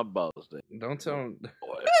tell my boss that." Don't tell him.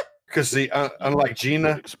 Because see, unlike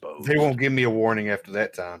Gina, they won't give me a warning after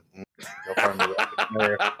that time. They'll find me right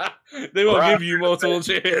there. They won't Right. give you multiple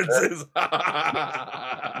chances.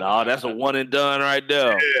 No, that's a one and done right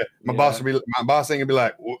there. Yeah, my boss ain't gonna be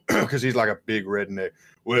like, because he's like a big redneck.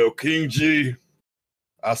 Well, King G,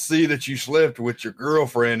 I see that you slept with your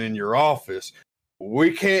girlfriend in your office.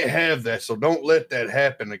 We can't have that, so don't let that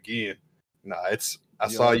happen again. Nah, I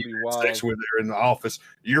saw you have sex with her in the office.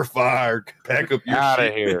 You're fired. Pack up your Out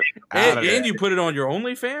shit. of here. And you put it on your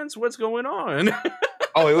OnlyFans? What's going on?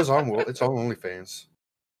 Oh, it's on OnlyFans.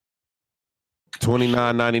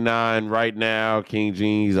 $29.99 right now. King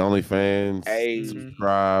G's OnlyFans. Hey.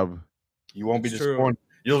 Subscribe. You won't be It's true. disappointed.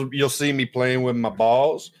 You'll see me playing with my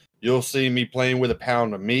balls. You'll see me playing with a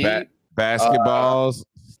pound of meat. Basketballs.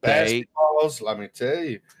 Steak. Basketballs. Let me tell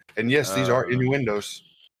you. And yes, these are innuendos.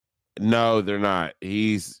 No, they're not.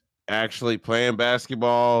 He's actually playing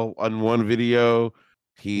basketball on one video.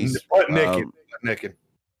 He's naked. Naked.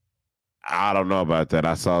 I don't know about that.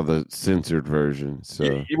 I saw the censored version.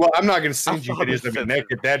 So well, I'm not going to send you videos of me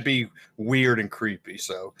naked. That'd be weird and creepy.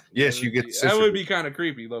 So yes, you get the that would be kind of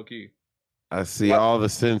creepy, low key. I see all the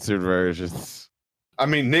censored versions. I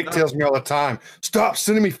mean, Nick tells me all the time, "Stop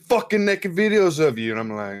sending me fucking naked videos of you," and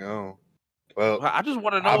I'm like, "Oh, well." I just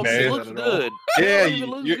want to know if it looks good. Yeah,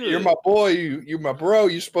 you're my boy. You're my bro.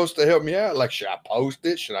 You're supposed to help me out. Like, should I post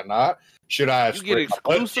it? Should I not? Should I get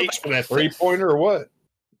exclusive for that 3-pointer or what?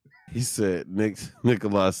 He said,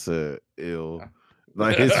 Nikolai said, ill.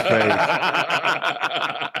 Like his face.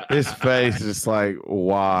 His face is like,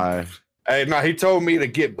 why? Hey, no, he told me to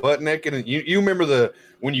get butt naked, and you remember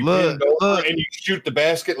when you bend over and you shoot the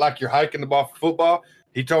basket like you're hiking the ball for football.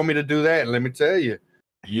 He told me to do that, and let me tell you,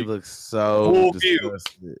 he looks so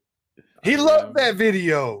disgusted. He loved that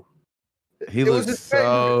video. He looks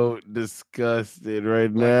so disgusted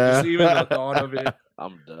right now. Just even the thought of it.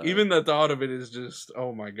 I'm done. Even the thought of it is just,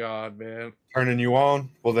 oh my God, man. Turning you on?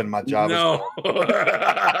 Well, then my job is done.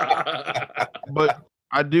 But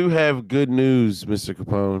I do have good news, Mr.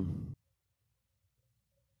 Capone.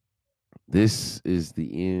 This is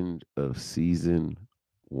the end of season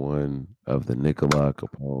 1 of the Nikolai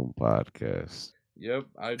Capone podcast. Yep.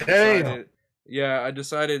 I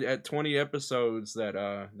decided at 20 episodes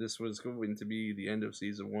that this was going to be the end of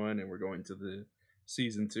season 1, and we're going to the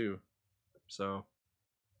season 2. So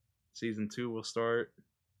season 2 will start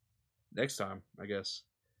next time, I guess.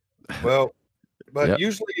 Well, but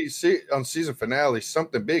usually on season finale,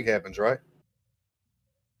 something big happens, right?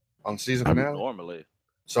 On season finale? Normally.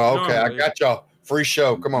 So, okay, I got y'all. Free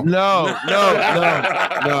show. Come on. No.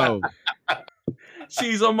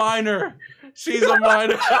 She's a minor. She's a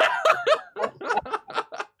minor.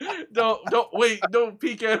 Don't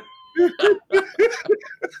peek at.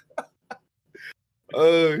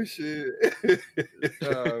 Oh shit!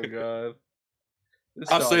 Oh God!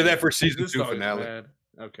 I'll say that for season 2 finale.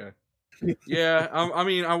 Okay. Yeah, I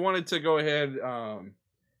mean, I wanted to go ahead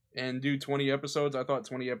and do 20 episodes. I thought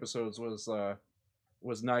 20 episodes was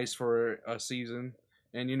nice for a season,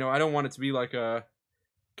 and I don't want it to be like a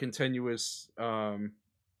continuous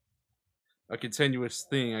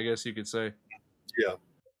thing, I guess you could say. Yeah.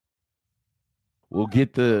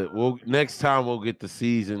 Next time we'll get the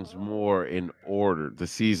seasons more in order. The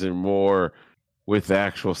season more with the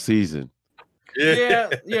actual season. Yeah.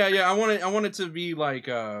 I want it to be like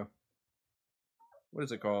what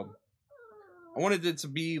is it called? I wanted it to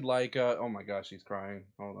be like oh my gosh, she's crying.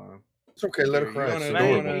 Hold on. It's okay, let her cry.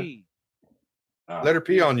 Let her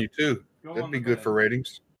pee on you too. That'd be good for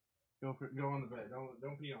ratings. Go on the bed.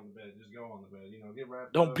 Don't pee on the bed. Just go on the bed. Get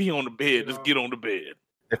wrapped. Don't pee on the bed. Just get on the bed.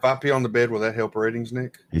 If I pee on the bed, will that help ratings,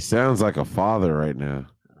 Nick? He sounds like a father right now.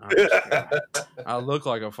 I look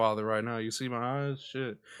like a father right now. You see my eyes?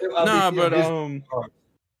 Shit. But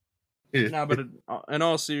in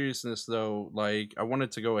all seriousness though, like I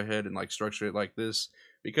wanted to go ahead and like structure it like this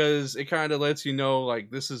because it kind of lets you know like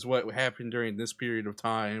this is what happened during this period of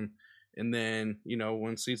time. And then,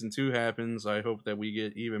 when season 2 happens, I hope that we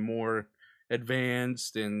get even more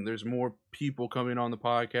advanced and there's more people coming on the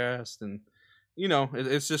podcast. And,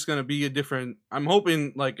 it's just going to be a different, I'm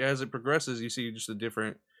hoping like as it progresses, you see just a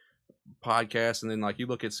different podcast. And then like you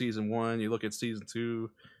look at season 1, you look at season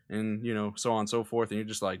 2 and, so on and so forth. And you're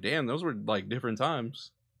just like, damn, those were like different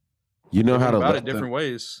times. You know how to about it different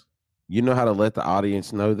ways. You know how to let the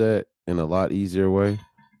audience know that in a lot easier way.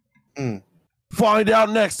 Find out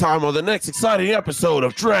next time on the next exciting episode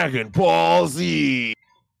of Dragon Ball Z.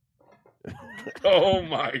 Oh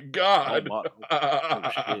my God.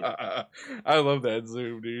 I love that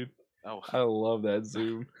zoom, dude. I love that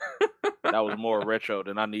zoom. That was more retro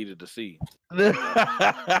than I needed to see. God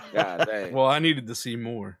dang. Well, I needed to see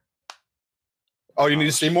more. Oh, you need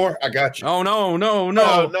to see more? I got you. Oh, no.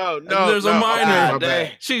 There's a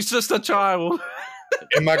minor. She's just a child.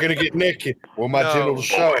 Am I going to get naked? Will my genitals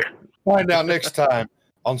show? Find out next time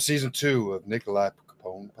on season 2 of Nikolai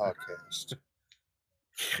Capone podcast.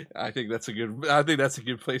 I think that's a good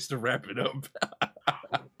place to wrap it up.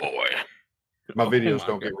 Boy, my videos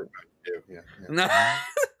don't get Yeah.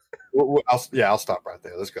 I'll stop right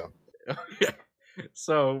there. Let's go. Okay.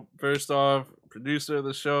 So first off, producer of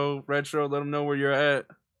the show, Retro, let them know where you're at.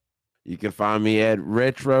 You can find me at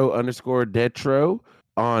retro_detro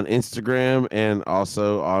on Instagram and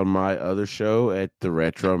also on my other show at the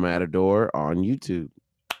Retro Matador on YouTube.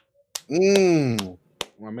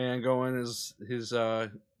 My man going his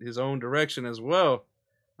own direction as well.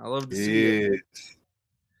 I love to see it.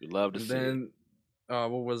 We love to see it. What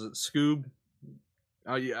was it? Scoob.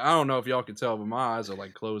 Yeah, I don't know if y'all can tell, but my eyes are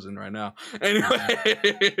like closing right now. Anyway,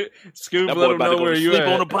 Scoob, let them know where you at. Sleep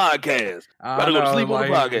on the podcast. About to go to sleep on the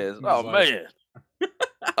podcast. Oh man.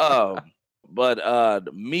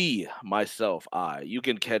 But myself, you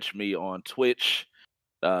can catch me on Twitch,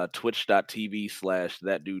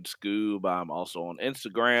 twitch.tv/thatdudescoob. I'm also on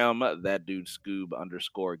Instagram,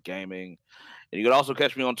 thatdudescoob_gaming. And you can also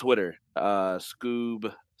catch me on Twitter,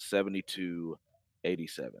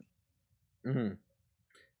 Scoob7287.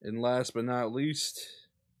 And last but not least,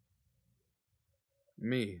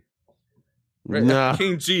 me.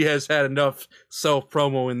 King G has had enough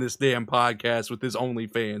self-promo in this damn podcast with his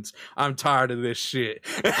OnlyFans. I'm tired of this shit.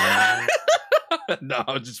 No,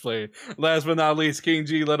 I'm just playing. Last but not least, King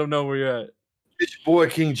G, let them know where you're at. It's your boy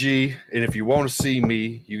King G, and if you want to see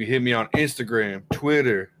me, you can hit me on Instagram,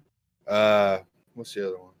 Twitter. What's the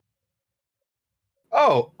other one?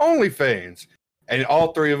 Oh, OnlyFans, and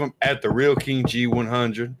all three of them at the Real King G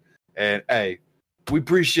 100. And hey, we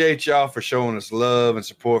appreciate y'all for showing us love and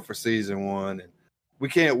support for season 1, and we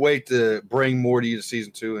can't wait to bring more to you to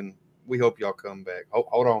season 2. And we hope y'all come back.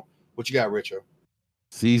 Hold on, what you got, Richo?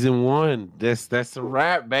 Season 1. That's a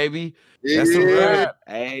wrap, baby. Yeah. That's a wrap.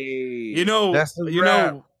 Hey, You know, That's a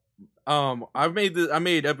wrap. I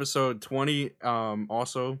made episode 20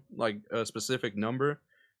 also like a specific number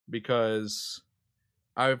because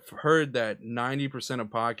I've heard that 90% of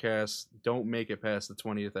podcasts don't make it past the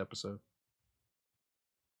 20th episode.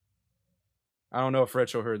 I don't know if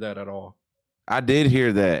Retro heard that at all. I did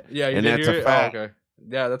hear that. Yeah, you and did that's hear a it? fact. Oh, okay.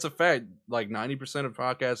 Yeah, that's a fact. Like 90% of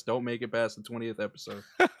podcasts don't make it past the 20th episode.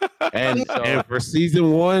 And, So- and for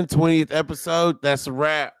season 1, 20th episode, that's a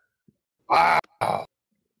wrap. Wow. Wow.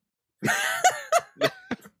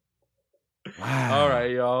 All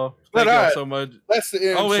right, y'all. But Thank y'all all right. so much. That's the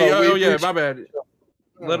end. Oh wait, So we yeah, appreciate- my bad.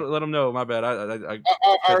 Let them know. My bad. I I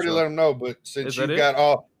already let them know, but since Is you that it?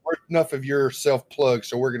 got enough of your self plug,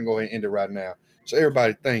 so we're gonna go ahead and end it right now. So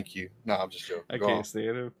everybody, thank you. No, I'm just joking. I Go can't on.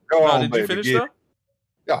 stand it. Go No, on, did baby. you finish Get though? it.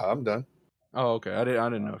 Yeah, I'm done. Oh, okay. I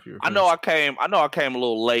didn't know if you were. I know I came a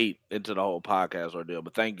little late into the whole podcast ordeal,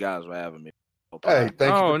 but thank you guys for having me. Hey, thank you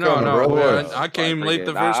Oh for no, coming, no, brother. man. I came late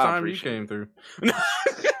the appreciate it. first I time you appreciate came it. through.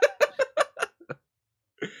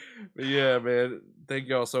 But yeah, man. Thank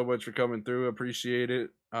y'all so much for coming through. Appreciate it.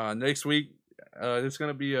 Next week, it's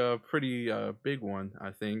gonna be a pretty big one,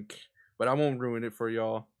 I think. But I won't ruin it for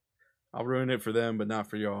y'all. I'll ruin it for them, but not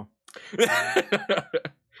for y'all.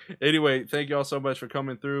 Anyway, thank y'all so much for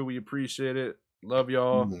coming through. We appreciate it. Love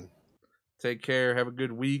y'all. Mhm. Take care. Have a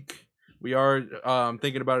good week. We are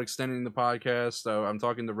thinking about extending the podcast. So I'm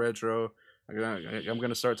talking to Retro. I'm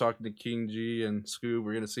gonna start talking to King G and Scoob.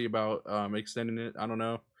 We're gonna see about extending it. I don't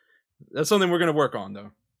know. That's something we're gonna work on though.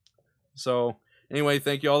 So anyway,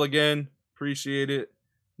 thank you all again. Appreciate it.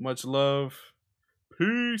 Much love.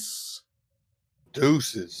 Peace.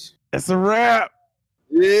 Deuces. It's a wrap.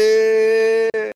 Yeah.